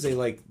do is they,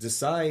 like,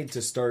 decide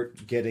to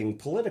start getting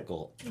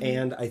political.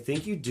 And I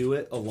think you do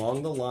it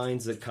along the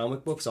lines that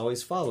comic books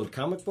always followed.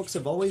 Comic books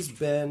have always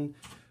been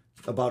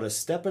about a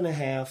step and a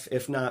half,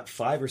 if not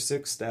 5 or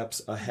 6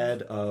 steps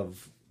ahead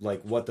of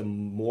like what the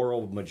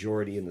moral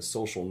majority and the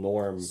social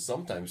norm,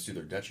 sometimes to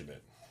their detriment.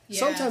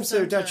 Sometimes to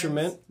their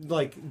detriment,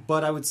 like,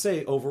 but I would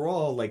say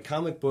overall, like,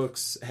 comic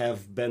books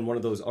have been one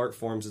of those art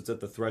forms that's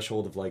at the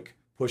threshold of like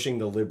pushing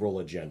the liberal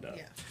agenda.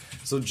 Yeah.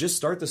 So just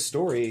start the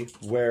story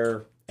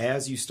where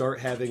as you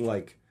start having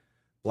like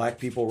black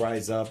people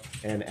rise up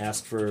and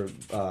ask for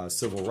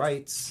civil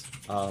rights,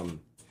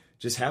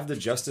 just have the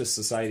Justice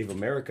Society of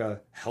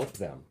America help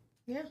them.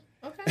 Yeah.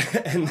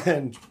 Okay. And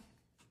then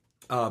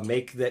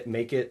make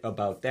it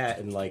about that,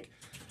 and like,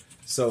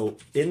 so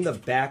in the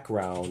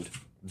background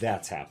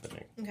that's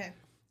happening. Okay.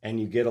 And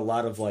you get a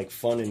lot of like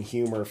fun and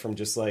humor from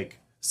just like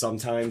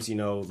sometimes, you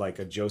know, like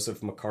a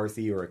Joseph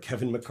McCarthy or a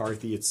Kevin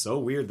McCarthy. It's so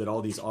weird that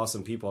all these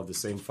awesome people have the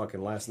same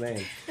fucking last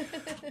name.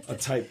 A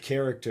type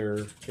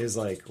character is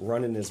like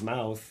running his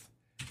mouth,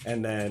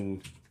 and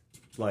then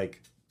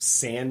like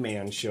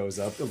Sandman shows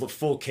up, a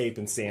full cape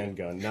and sand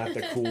gun, not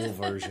the cool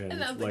version,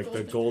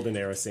 the golden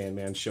era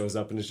Sandman shows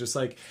up and is just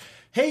like,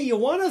 hey, you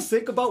want to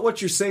think about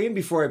what you're saying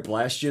before I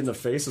blast you in the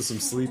face with some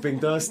sleeping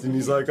dust? And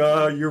he's like,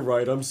 oh, you're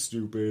right, I'm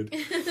stupid.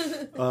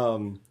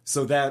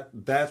 So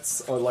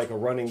that's like a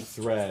running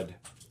thread.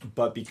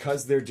 But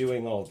because they're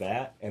doing all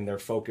that and they're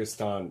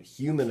focused on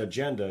human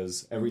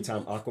agendas, every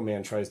time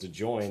Aquaman tries to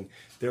join,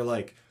 they're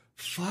like,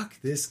 fuck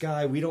this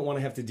guy, we don't want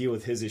to have to deal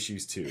with his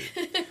issues too.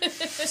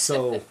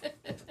 So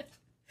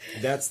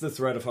that's the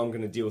thread of how I'm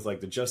going to deal with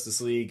like the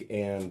Justice League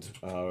and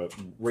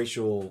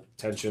racial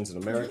tensions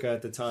in America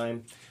at the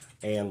time,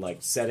 and like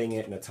setting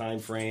it in a time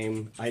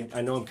frame.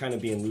 I know I'm kind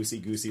of being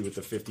loosey-goosey with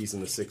the 50s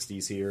and the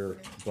 60s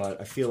here,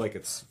 but I feel like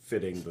it's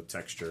fitting the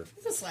texture.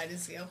 It's a sliding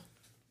scale.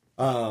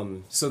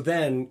 So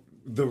then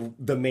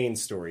the main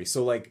story.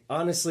 So like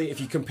honestly,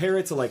 if you compare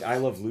it to like I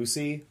Love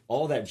Lucy,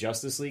 all that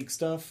Justice League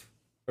stuff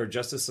or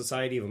Justice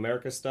Society of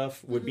America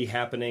stuff would be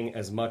happening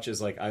as much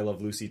as like I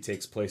Love Lucy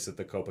takes place at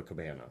the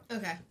Copacabana.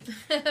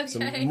 Okay. So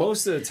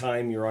most of the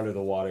time you're under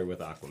the water with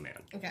Aquaman.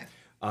 Okay.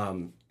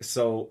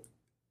 So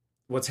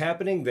what's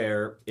happening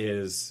there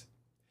is,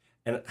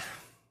 and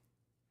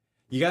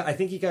I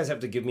think you guys have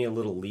to give me a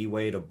little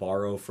leeway to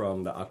borrow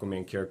from the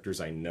Aquaman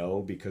characters I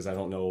know, because I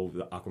don't know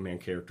the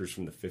Aquaman characters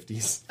from the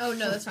 50s. Oh,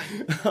 no, that's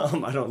fine.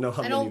 I don't know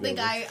how many. I don't think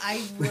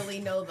I really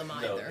know them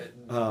either.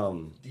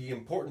 The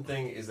important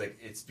thing is like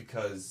it's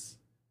because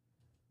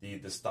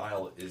the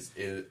style is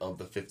of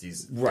the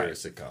 50s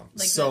sitcom.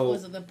 Like so,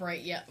 was it the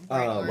bright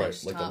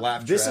orange like top? the laugh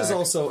track. This is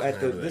also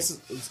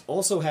this is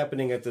also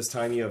happening at this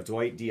time. You have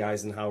Dwight D.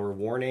 Eisenhower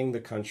warning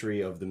the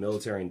country of the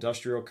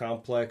military-industrial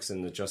complex,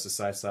 and the Justice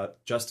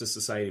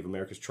Society of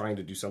America is trying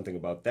to do something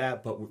about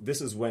that. But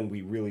this is when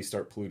we really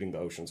start polluting the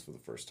oceans for the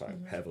first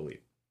time,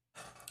 heavily.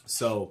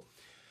 So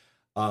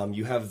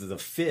you have the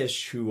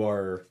fish, who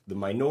are the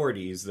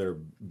minorities that are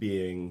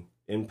being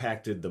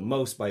impacted the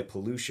most by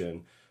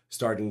pollution,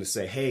 starting to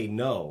say, hey,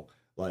 no,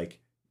 like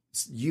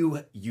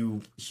you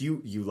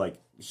like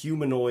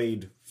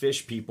humanoid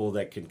fish people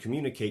that can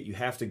communicate, you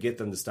have to get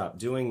them to stop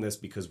doing this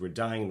because we're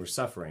dying and we're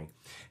suffering.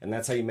 And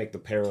that's how you make the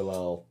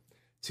parallel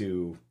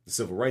to the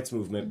civil rights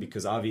movement,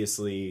 because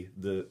obviously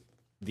the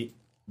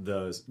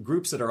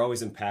groups that are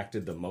always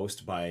impacted the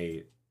most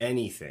by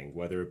anything,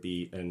 whether it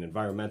be an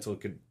environmental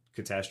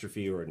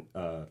catastrophe or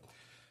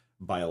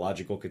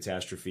biological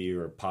catastrophe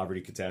or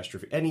poverty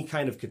catastrophe, any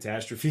kind of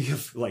catastrophe,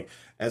 of like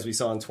as we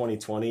saw in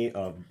 2020,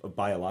 a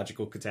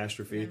biological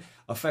catastrophe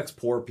affects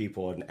poor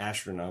people at an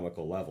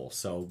astronomical level.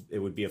 So it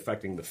would be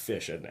affecting the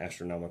fish at an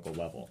astronomical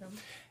level. Okay.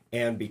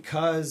 And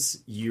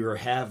because you're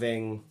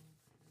having,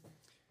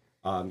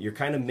 you're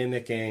kind of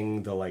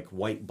mimicking the like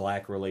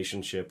white-black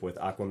relationship with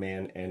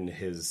Aquaman and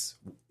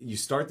you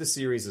start the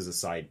series as a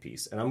side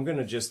piece. And I'm going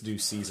to just do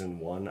season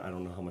 1. I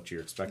don't know how much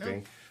you're expecting.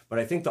 No. But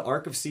I think the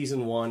arc of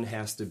season 1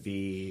 has to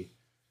be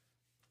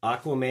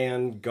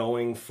Aquaman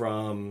going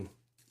from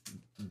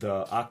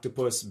the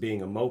octopus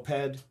being a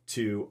moped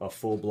to a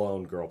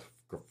full-blown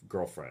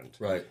girlfriend.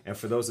 Right. And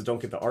for those that don't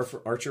get the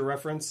Archer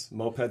reference,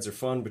 mopeds are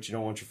fun, but you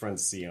don't want your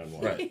friends to see you on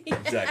one. Right.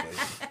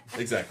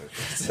 Exactly.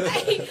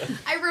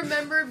 I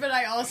remembered, but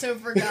I also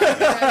forgot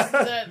the rest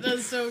of that.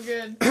 That's so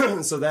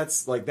good. So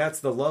that's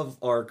the love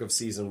arc of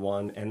season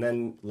 1. And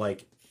then,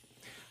 like,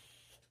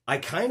 I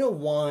kind of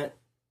want,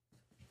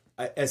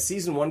 as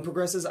season 1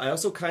 progresses, I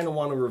also kind of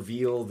want to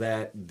reveal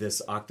that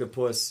this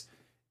octopus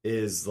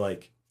is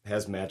like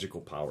has magical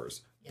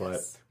powers. Yes.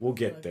 But we'll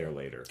get there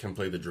later. Can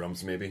play the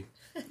drums, maybe.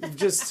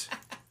 Just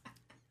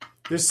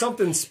there's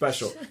something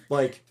special.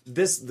 Like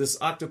this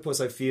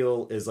octopus, I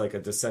feel, is like a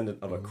descendant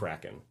of a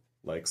kraken,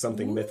 like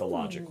something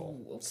mythological.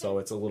 Okay. So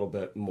it's a little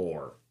bit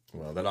more.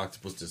 Well, that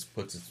octopus just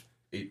puts its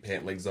 8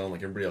 pant legs on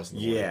like everybody else in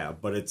the world. Yeah,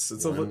 but it's a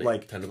little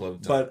like,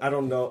 but I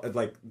don't know,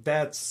 like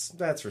that's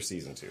for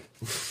season 2.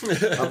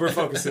 We're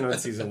focusing on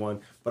season 1,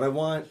 but I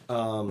want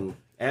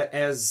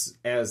as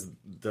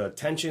the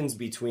tensions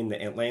between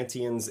the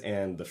Atlanteans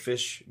and the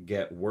fish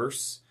get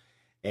worse,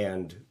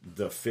 and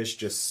the fish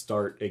just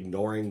start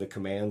ignoring the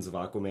commands of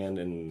Aquaman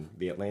and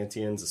the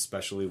Atlanteans,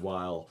 especially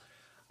while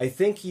I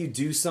think you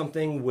do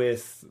something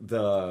with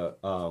the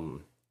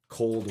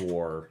Cold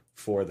War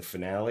for the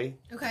finale.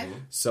 Okay.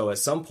 So at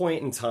some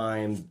point in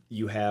time,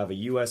 you have a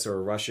U.S. or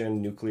a Russian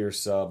nuclear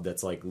sub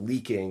that's like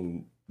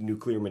leaking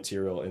nuclear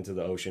material into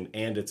the ocean,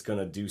 and it's going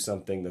to do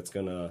something that's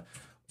going to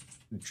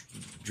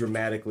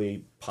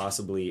dramatically,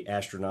 possibly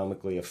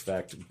astronomically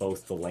affect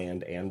both the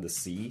land and the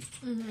sea.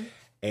 Mm-hmm.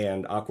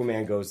 And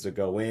Aquaman goes to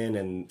go in,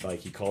 and like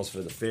he calls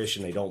for the fish,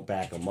 and they don't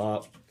back him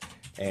up.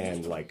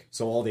 And like,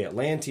 so all the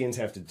Atlanteans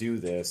have to do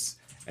this,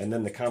 and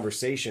then the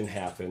conversation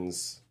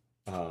happens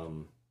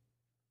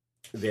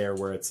there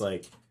where it's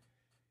like,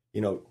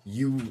 you know,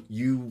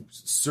 you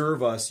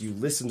serve us, you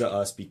listen to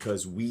us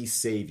because we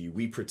save you,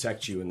 we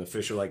protect you, and the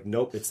fish are like,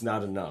 nope, it's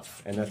not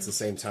enough. And that's the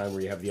same time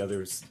where you have the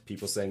other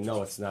people saying,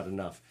 no, it's not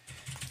enough.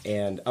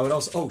 And I would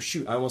also,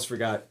 I almost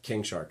forgot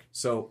King Shark.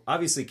 So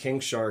obviously King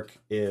Shark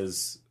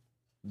is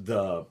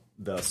the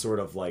sort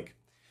of like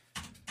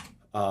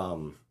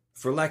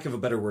for lack of a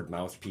better word,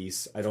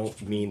 mouthpiece. I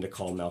don't mean to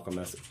call Malcolm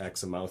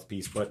X a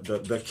mouthpiece, but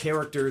the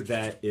character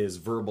that is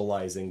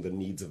verbalizing the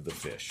needs of the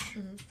fish.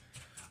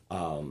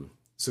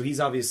 So he's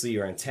obviously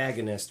your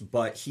antagonist,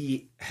 but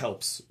he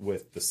helps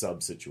with the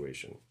sub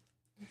situation.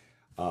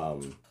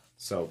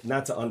 So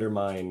not to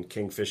undermine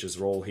Kingfish's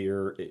role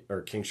here,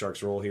 or King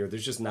Shark's role here,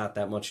 there's just not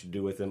that much to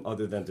do with him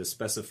other than to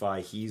specify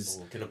he's...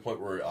 Well, to a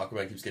point where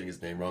Aquaman keeps getting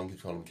his name wrong,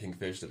 keeps calling him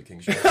Kingfish instead of King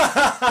Shark.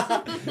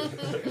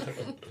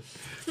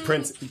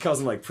 He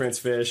calls him like Prince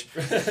Fish.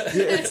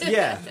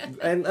 Yeah.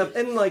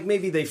 And like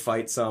maybe they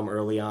fight some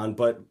early on,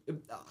 but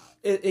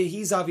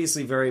he's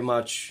obviously very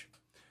much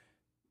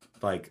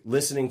like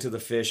listening to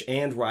the fish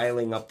and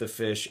riling up the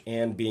fish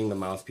and being the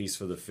mouthpiece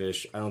for the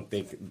fish. I don't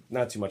think,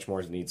 not too much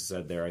more needs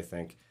said there, I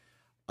think.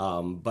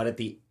 But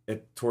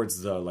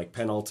towards the like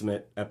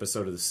penultimate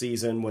episode of the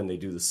season, when they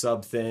do the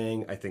sub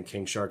thing, I think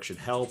King Shark should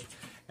help.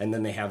 And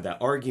then they have that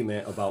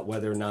argument about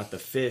whether or not the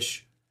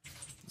fish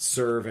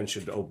serve and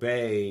should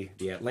obey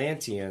the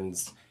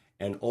Atlanteans.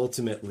 And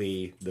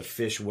ultimately, the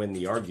fish win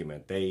the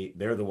argument.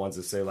 They're the ones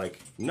that say, like,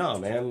 no,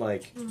 man,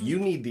 like, you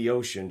need the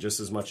ocean just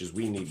as much as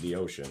we need the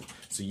ocean.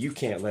 So you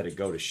can't let it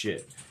go to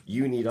shit.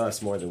 You need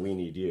us more than we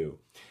need you.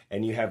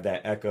 And you have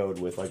that echoed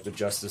with, like, the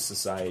Justice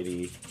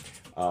Society.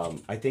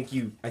 I think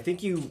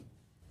you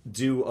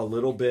do a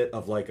little bit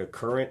of, like, a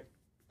current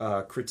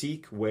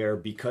critique where,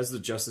 because the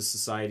Justice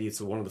Society, it's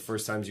one of the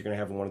first times you're going to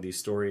have in one of these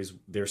stories,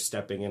 they're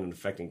stepping in and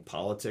affecting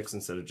politics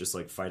instead of just,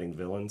 like, fighting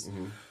villains.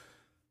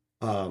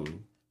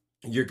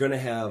 You're going to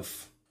have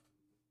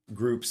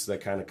groups that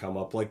kind of come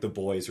up, like the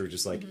boys, who are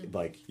just like,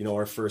 you know,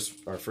 our First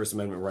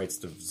Amendment rights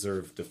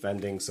deserve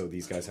defending, so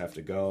these guys have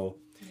to go.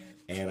 Yeah.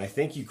 And I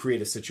think you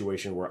create a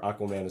situation where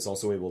Aquaman is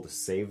also able to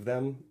save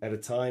them at a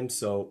time.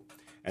 So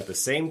at the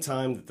same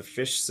time that the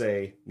fish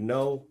say,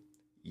 no,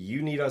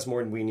 you need us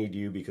more than we need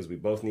you because we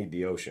both need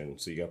the ocean,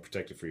 so you got to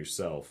protect it for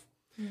yourself.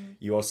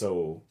 You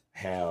also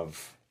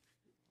have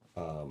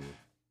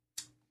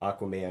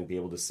Aquaman be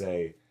able to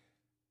say,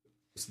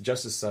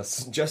 Justice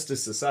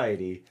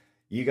Society,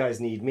 you guys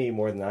need me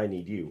more than I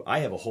need you. I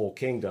have a whole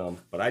kingdom,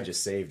 but I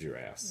just saved your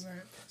ass.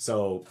 Right.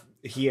 So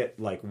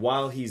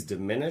while he's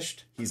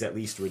diminished, he's at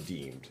least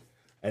redeemed.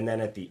 And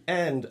then at the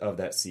end of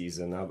that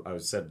season, I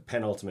said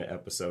penultimate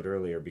episode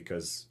earlier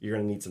because you're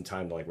going to need some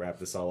time to like wrap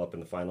this all up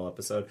in the final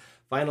episode.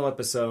 Final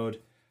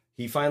episode,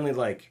 he finally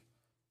like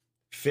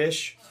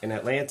Fish and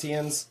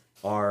Atlanteans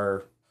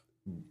are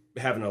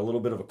having a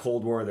little bit of a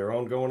Cold War of their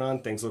own going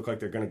on. Things look like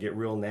they're going to get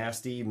real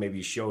nasty. Maybe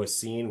you show a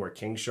scene where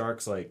King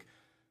Shark's like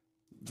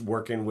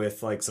working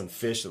with like some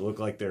fish that look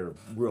like they're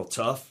real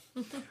tough.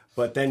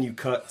 But then you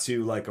cut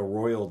to like a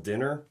royal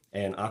dinner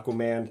and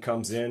Aquaman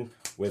comes in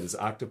with his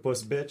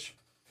octopus bitch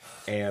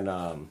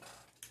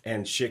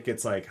and shit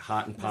gets like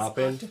hot and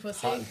popping.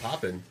 Hot and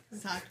popping.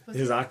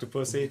 His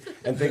octopusy.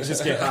 And things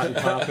just get hot and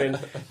popping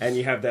and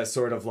you have that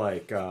sort of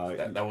like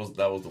that was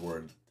the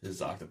word. His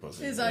octopus.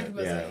 His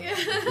octopus.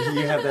 Yeah.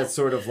 You have that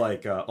sort of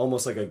like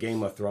almost like a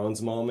Game of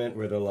Thrones moment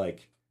where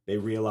they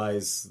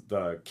realize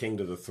the king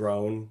to the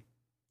throne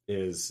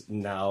is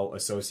now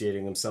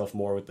associating himself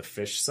more with the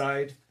fish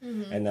side,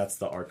 and that's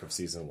the arc of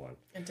season 1.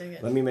 I dig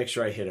it. Let me make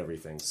sure I hit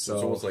everything. So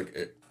it's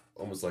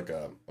almost like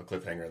a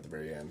cliffhanger at the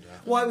very end.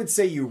 Well, I would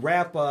say you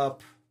wrap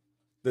up.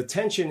 The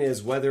tension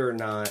is whether or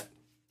not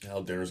how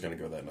dinner's going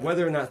to go that night.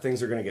 Whether or not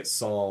things are going to get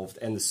solved,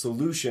 and the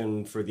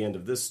solution for the end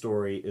of this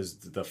story is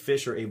the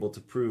fish are able to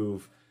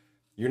prove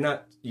you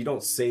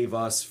don't save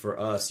us for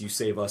us, you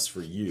save us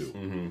for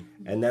you.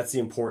 And that's the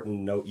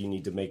important note you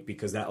need to make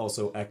because that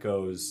also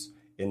echoes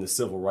in the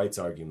civil rights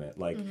argument.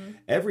 Like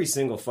every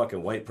single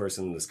fucking white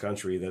person in this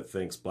country that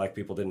thinks black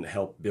people didn't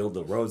help build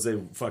the roads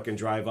they fucking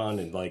drive on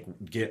and like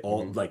get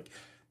all like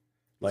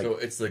so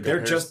it's the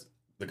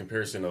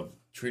comparison of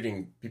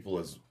treating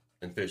people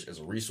and fish as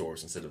a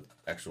resource instead of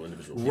actual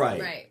individual people.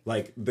 Right.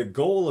 Like, the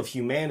goal of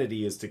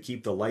humanity is to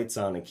keep the lights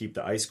on and keep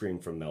the ice cream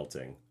from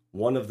melting.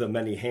 One of the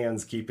many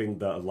hands keeping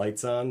the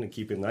lights on and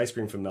keeping the ice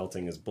cream from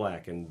melting is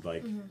black. And,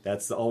 like,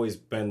 that's always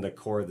been the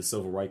core of the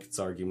civil rights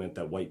argument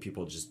that white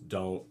people just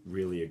don't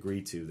really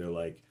agree to. They're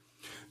like,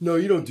 no,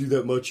 you don't do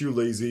that much. You're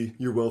lazy.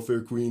 You're welfare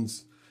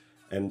queens.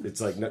 And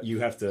it's like, no, you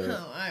have to...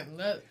 Oh, I'm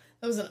not...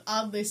 That was an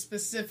oddly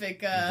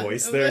specific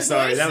voice there.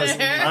 Sorry, that was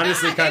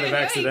honestly kind of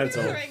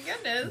accidental. Oh my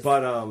goodness!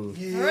 But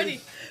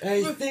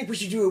I think we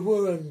should do a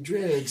war on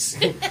drugs.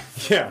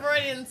 Yeah,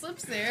 Freudian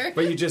slips there.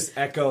 But you just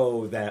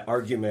echo that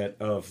argument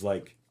of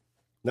like,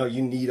 no,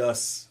 you need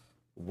us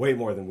way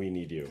more than we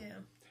need you.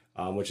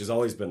 Yeah. Which has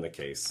always been the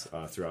case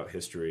throughout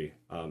history,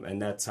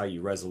 and that's how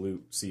you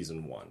resolute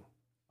season 1.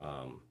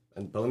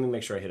 But let me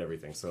make sure I hit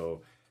everything.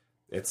 So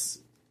it's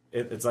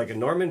like a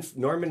Norman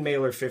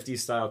Mailer 50s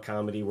style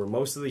comedy where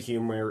most of the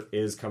humor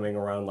is coming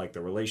around like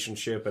the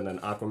relationship and then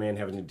Aquaman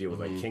having to deal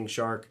with like King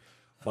Shark.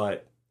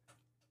 But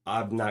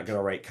I'm not going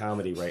to write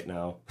comedy right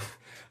now.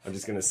 I'm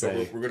just going to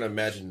say... So we're going to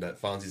imagine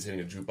that Fonzie's hitting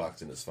a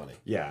jukebox and it's funny.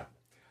 Yeah.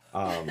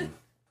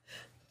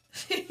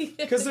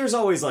 Because there's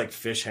always like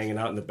fish hanging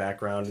out in the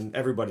background and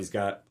everybody's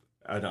got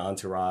an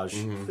entourage.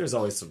 There's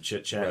always some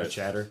chit-chat and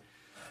chatter.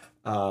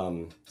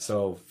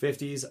 So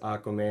 50s,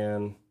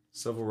 Aquaman,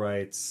 civil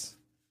rights,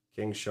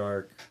 King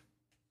Shark,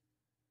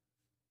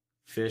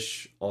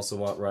 Fish also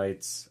want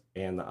rights,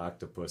 and the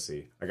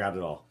Octopussy. I got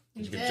it all.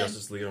 Did you get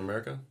Justice League of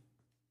America?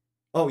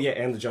 Oh yeah,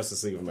 and the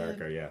Justice League of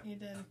America. Yeah, he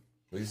did.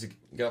 At least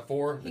you got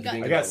 4.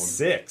 I got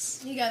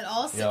 6. He got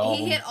all 6. Yeah,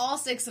 he hit all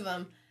 6 of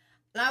them.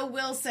 And I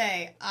will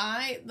say,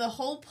 the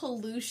whole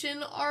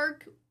pollution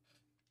arc,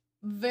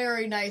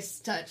 very nice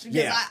touch.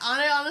 Because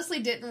I honestly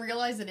didn't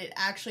realize that it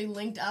actually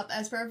linked up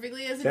as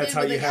perfectly as it did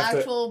with the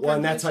actual Well,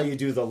 and that's how you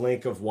do the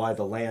link of why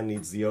the land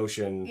needs the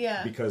ocean.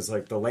 Yeah. Because,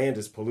 like, the land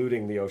is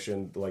polluting the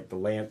ocean. Like, the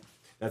land...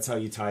 That's how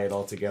you tie it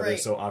all together, right.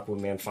 So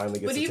Aquaman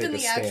finally gets to take a stance. But even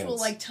the actual,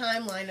 like,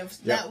 timeline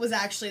of that was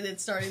actually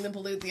that's starting to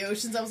pollute the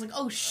oceans. I was like,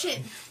 oh, shit,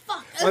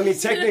 fuck. Well, I mean,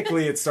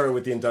 technically it started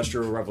with the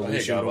Industrial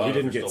Revolution, but we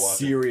didn't get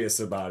serious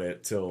about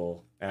it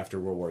till after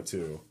World War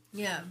II.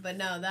 Yeah, but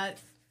no, that...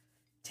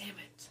 Damn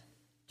it.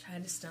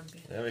 Trying to stump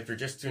you. Yeah, if you're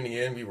just tuning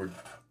in, we were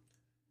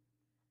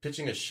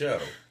pitching a show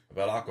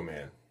about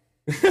Aquaman.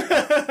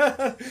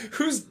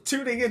 Who's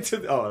tuning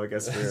into... I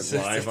guess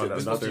we're live on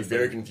This must be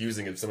very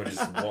confusing if somebody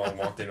just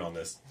walked in on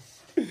this.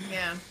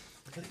 Yeah.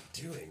 What are they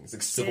doing? It's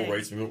like civil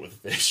rights movement with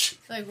fish.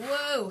 Like,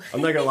 whoa.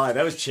 I'm not gonna lie,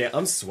 that was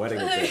I'm sweating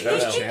a bit. That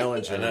was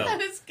challenging. I know. That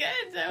was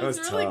good. That was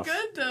really tough.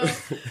 good,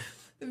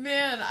 though.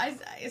 Man, I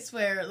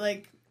swear,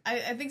 like, I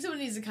think someone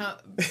needs to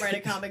write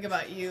a comic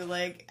about you,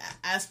 like,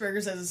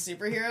 Asperger's as a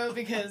superhero,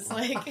 because,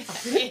 like,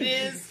 it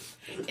is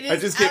I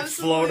just get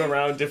flown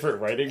around different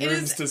writing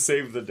rooms to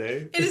save the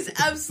day. It is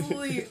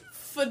absolutely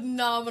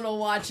phenomenal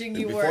watching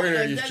you work. Before you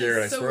introduce like,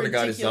 Jared, I swear to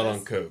God he's not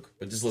on coke.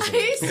 But just listen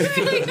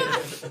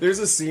to There's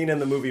a scene in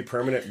the movie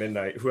Permanent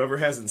Midnight. Whoever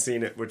hasn't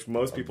seen it, which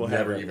most people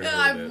haven't. Even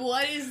heard of it.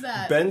 What is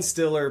that? Ben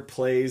Stiller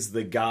plays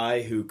the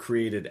guy who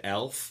created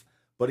Elf,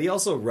 but he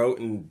also wrote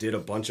and did a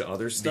bunch of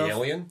other stuff. The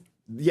Alien?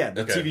 Yeah,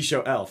 the TV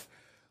show Elf.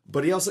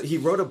 But he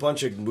wrote a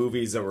bunch of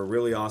movies that were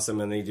really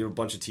awesome, and he did a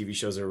bunch of TV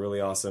shows that were really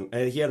awesome.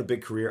 And he had a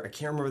big career. I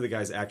can't remember the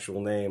guy's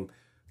actual name,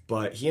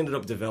 but he ended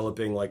up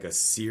developing like a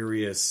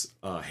serious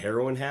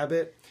heroin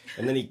habit,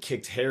 and then he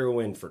kicked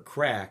heroin for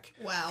crack.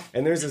 Wow.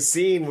 And there's a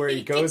scene where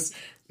he goes...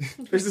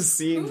 there's a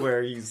scene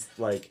where he's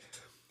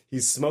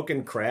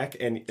smoking crack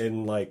and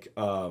in like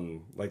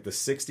the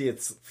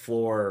 60th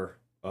floor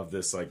of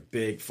this like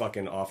big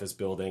fucking office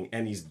building,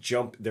 and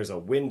there's a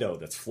window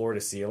that's floor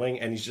to ceiling,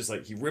 and he's just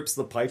like, he rips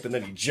the pipe and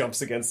then he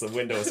jumps against the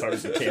window as hard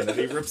as he can, and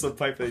he rips the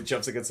pipe and he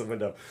jumps against the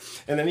window,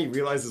 and then he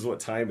realizes what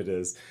time it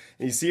is,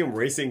 and you see him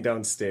racing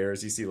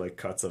downstairs. You see like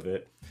cuts of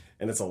it,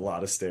 and it's a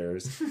lot of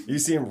stairs. You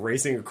see him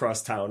racing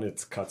across town,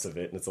 it's cuts of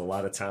it, and it's a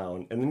lot of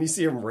town. And then you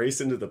see him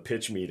race into the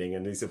pitch meeting,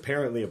 and he's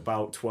apparently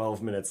about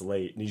 12 minutes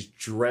late, and he's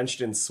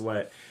drenched in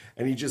sweat,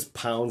 and he just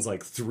pounds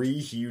like 3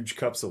 huge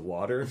cups of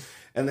water,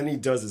 and then he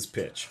does his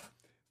pitch.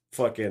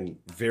 Fucking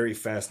very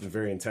fast and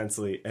very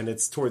intensely, and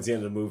it's towards the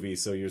end of the movie,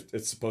 so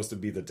it's supposed to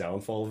be the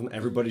downfall of him.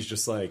 Everybody's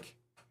just like,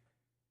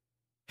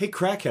 hey,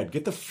 crackhead,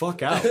 get the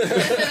fuck out.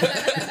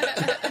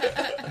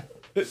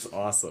 It's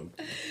awesome.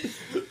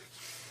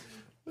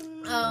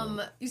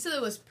 You said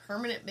it was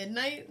Permanent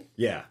Midnight?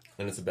 Yeah.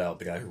 And it's about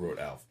the guy who wrote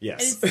Alf.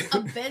 Yes. And it's a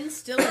Ben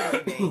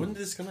Stiller movie. When did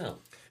this come out?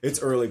 It's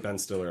early Ben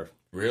Stiller.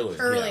 Really?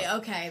 Early, Yeah.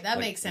 okay, that Like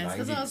makes sense.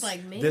 Because I was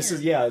like, man.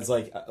 It's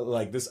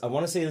like this. I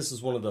want to say this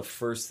is one of the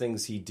first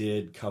things he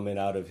did coming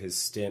out of his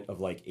stint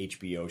of like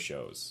HBO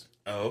shows.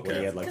 Oh, okay. Where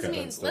he had like Because, I that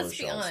mean, Ben Stiller let's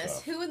be show and honest.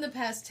 stuff. Who in the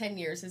past 10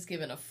 years has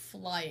given a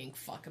flying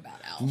fuck about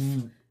Alf?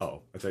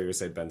 Oh, I thought you were going to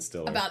say Ben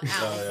Stiller. About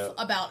Alf.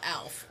 About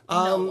Alf.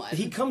 No one.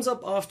 He comes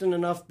up often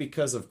enough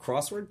because of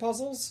crossword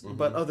puzzles,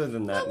 but other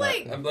than that,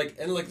 I'm like,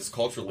 and like this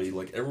culturally,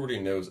 like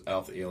everybody knows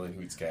Alf the alien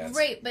who eats cats.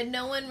 Right, but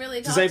no one really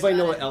talks does anybody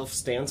know about what it. ELF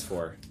stands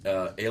for?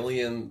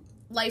 Alien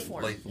Life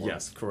form.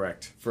 Yes,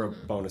 correct. For a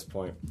bonus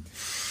point.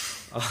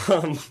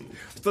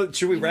 But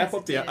should we wrap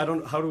up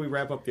how do we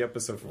wrap up the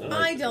episode for tonight?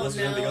 I don't Unless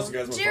there's anything else you know.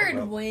 guys want to Jared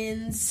talk about.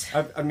 wins.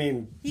 I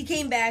mean, He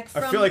came back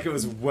from... I feel like it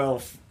was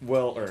well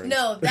earned.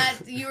 No, that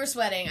you were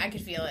sweating. I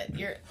could feel it.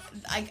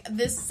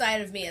 This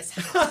side of me is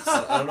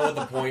I don't know what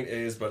the point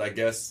is, but I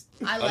guess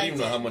I don't even liked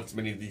know it. how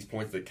many of these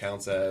points that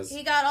counts as.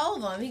 He got all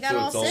of them. He got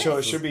all it's all- 6. So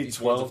it should be each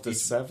 12 to each-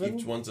 7?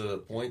 Each one's a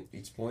point.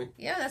 Each point.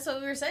 Yeah, that's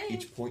what we were saying.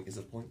 Each point is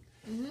a point.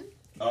 Mm-hmm.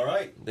 All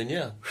right, then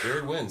yeah,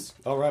 Jared wins.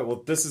 All right,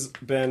 well, this has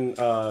been...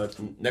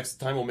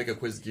 Next time we'll make a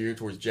quiz geared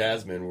towards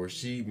Jasmine, where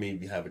she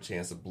maybe have a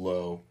chance to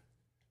blow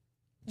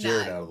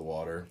Jared out of the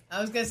water.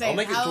 I was going to say, I'll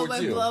make it how am towards I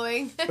you.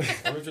 blowing?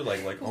 I mean, you're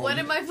like, oh, What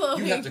am I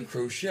blowing? You have to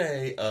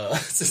crochet. I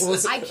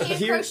can't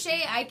Here-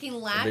 crochet. I can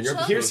latch then you're-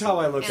 hook. Here's how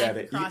I look and at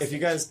it. cross If you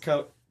guys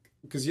count...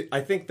 Because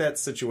I think that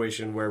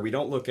situation where we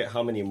don't look at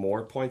how many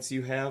more points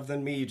you have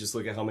than me, you just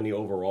look at how many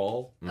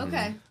overall.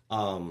 Okay.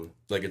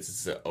 Like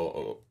it's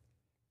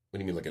what do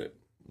you mean,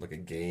 like a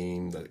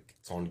game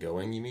that's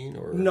ongoing? You mean,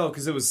 or No,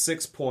 because it was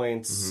 6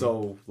 points,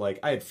 so like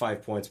I had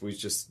 5 points, but we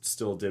just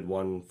still did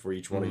one for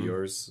each one of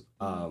yours.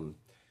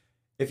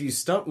 If you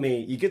stump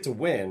me, you get to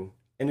win,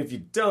 and if you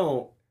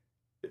don't,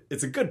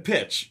 it's a good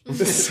pitch.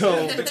 So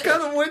it's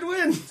kind of a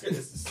win-win.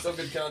 It's so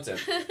good content.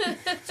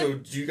 So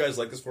do you guys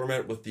like this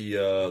format with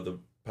the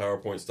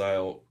PowerPoint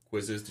style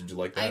quizzes? Did you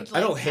like that? I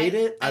don't hate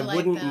it. I like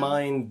wouldn't them.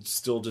 mind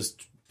still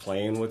just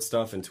playing with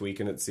stuff and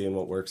tweaking it, seeing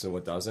what works and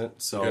what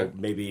doesn't. So Okay.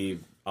 maybe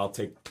I'll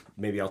take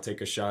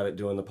a shot at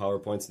doing the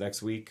PowerPoints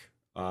next week,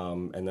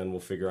 and then we'll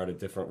figure out a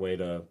different way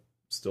to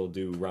still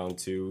do round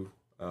 2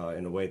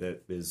 in a way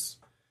that is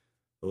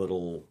a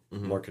little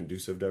more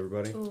conducive to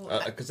everybody.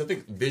 Because I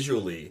think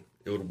visually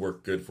it would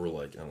work good for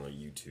like, I don't know,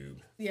 YouTube.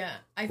 Yeah,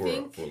 I For,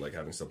 think. for like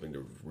having something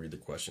to read the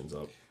questions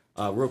up.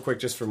 Real quick,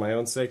 just for my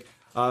own sake.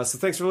 So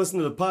thanks for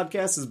listening to the podcast.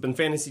 This has been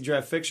Fantasy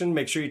Draft Fiction.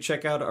 Make sure you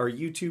check out our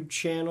YouTube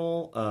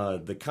channel,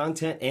 The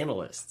Content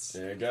Analysts.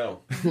 There you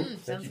go.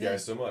 Thank sounds you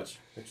guys so much.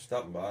 Thanks for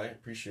stopping by.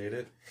 Appreciate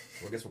it.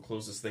 Well, I guess we'll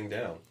close this thing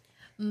down.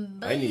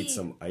 I need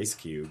some ice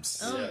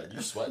cubes. Yeah,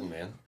 you're sweating,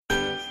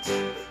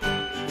 man.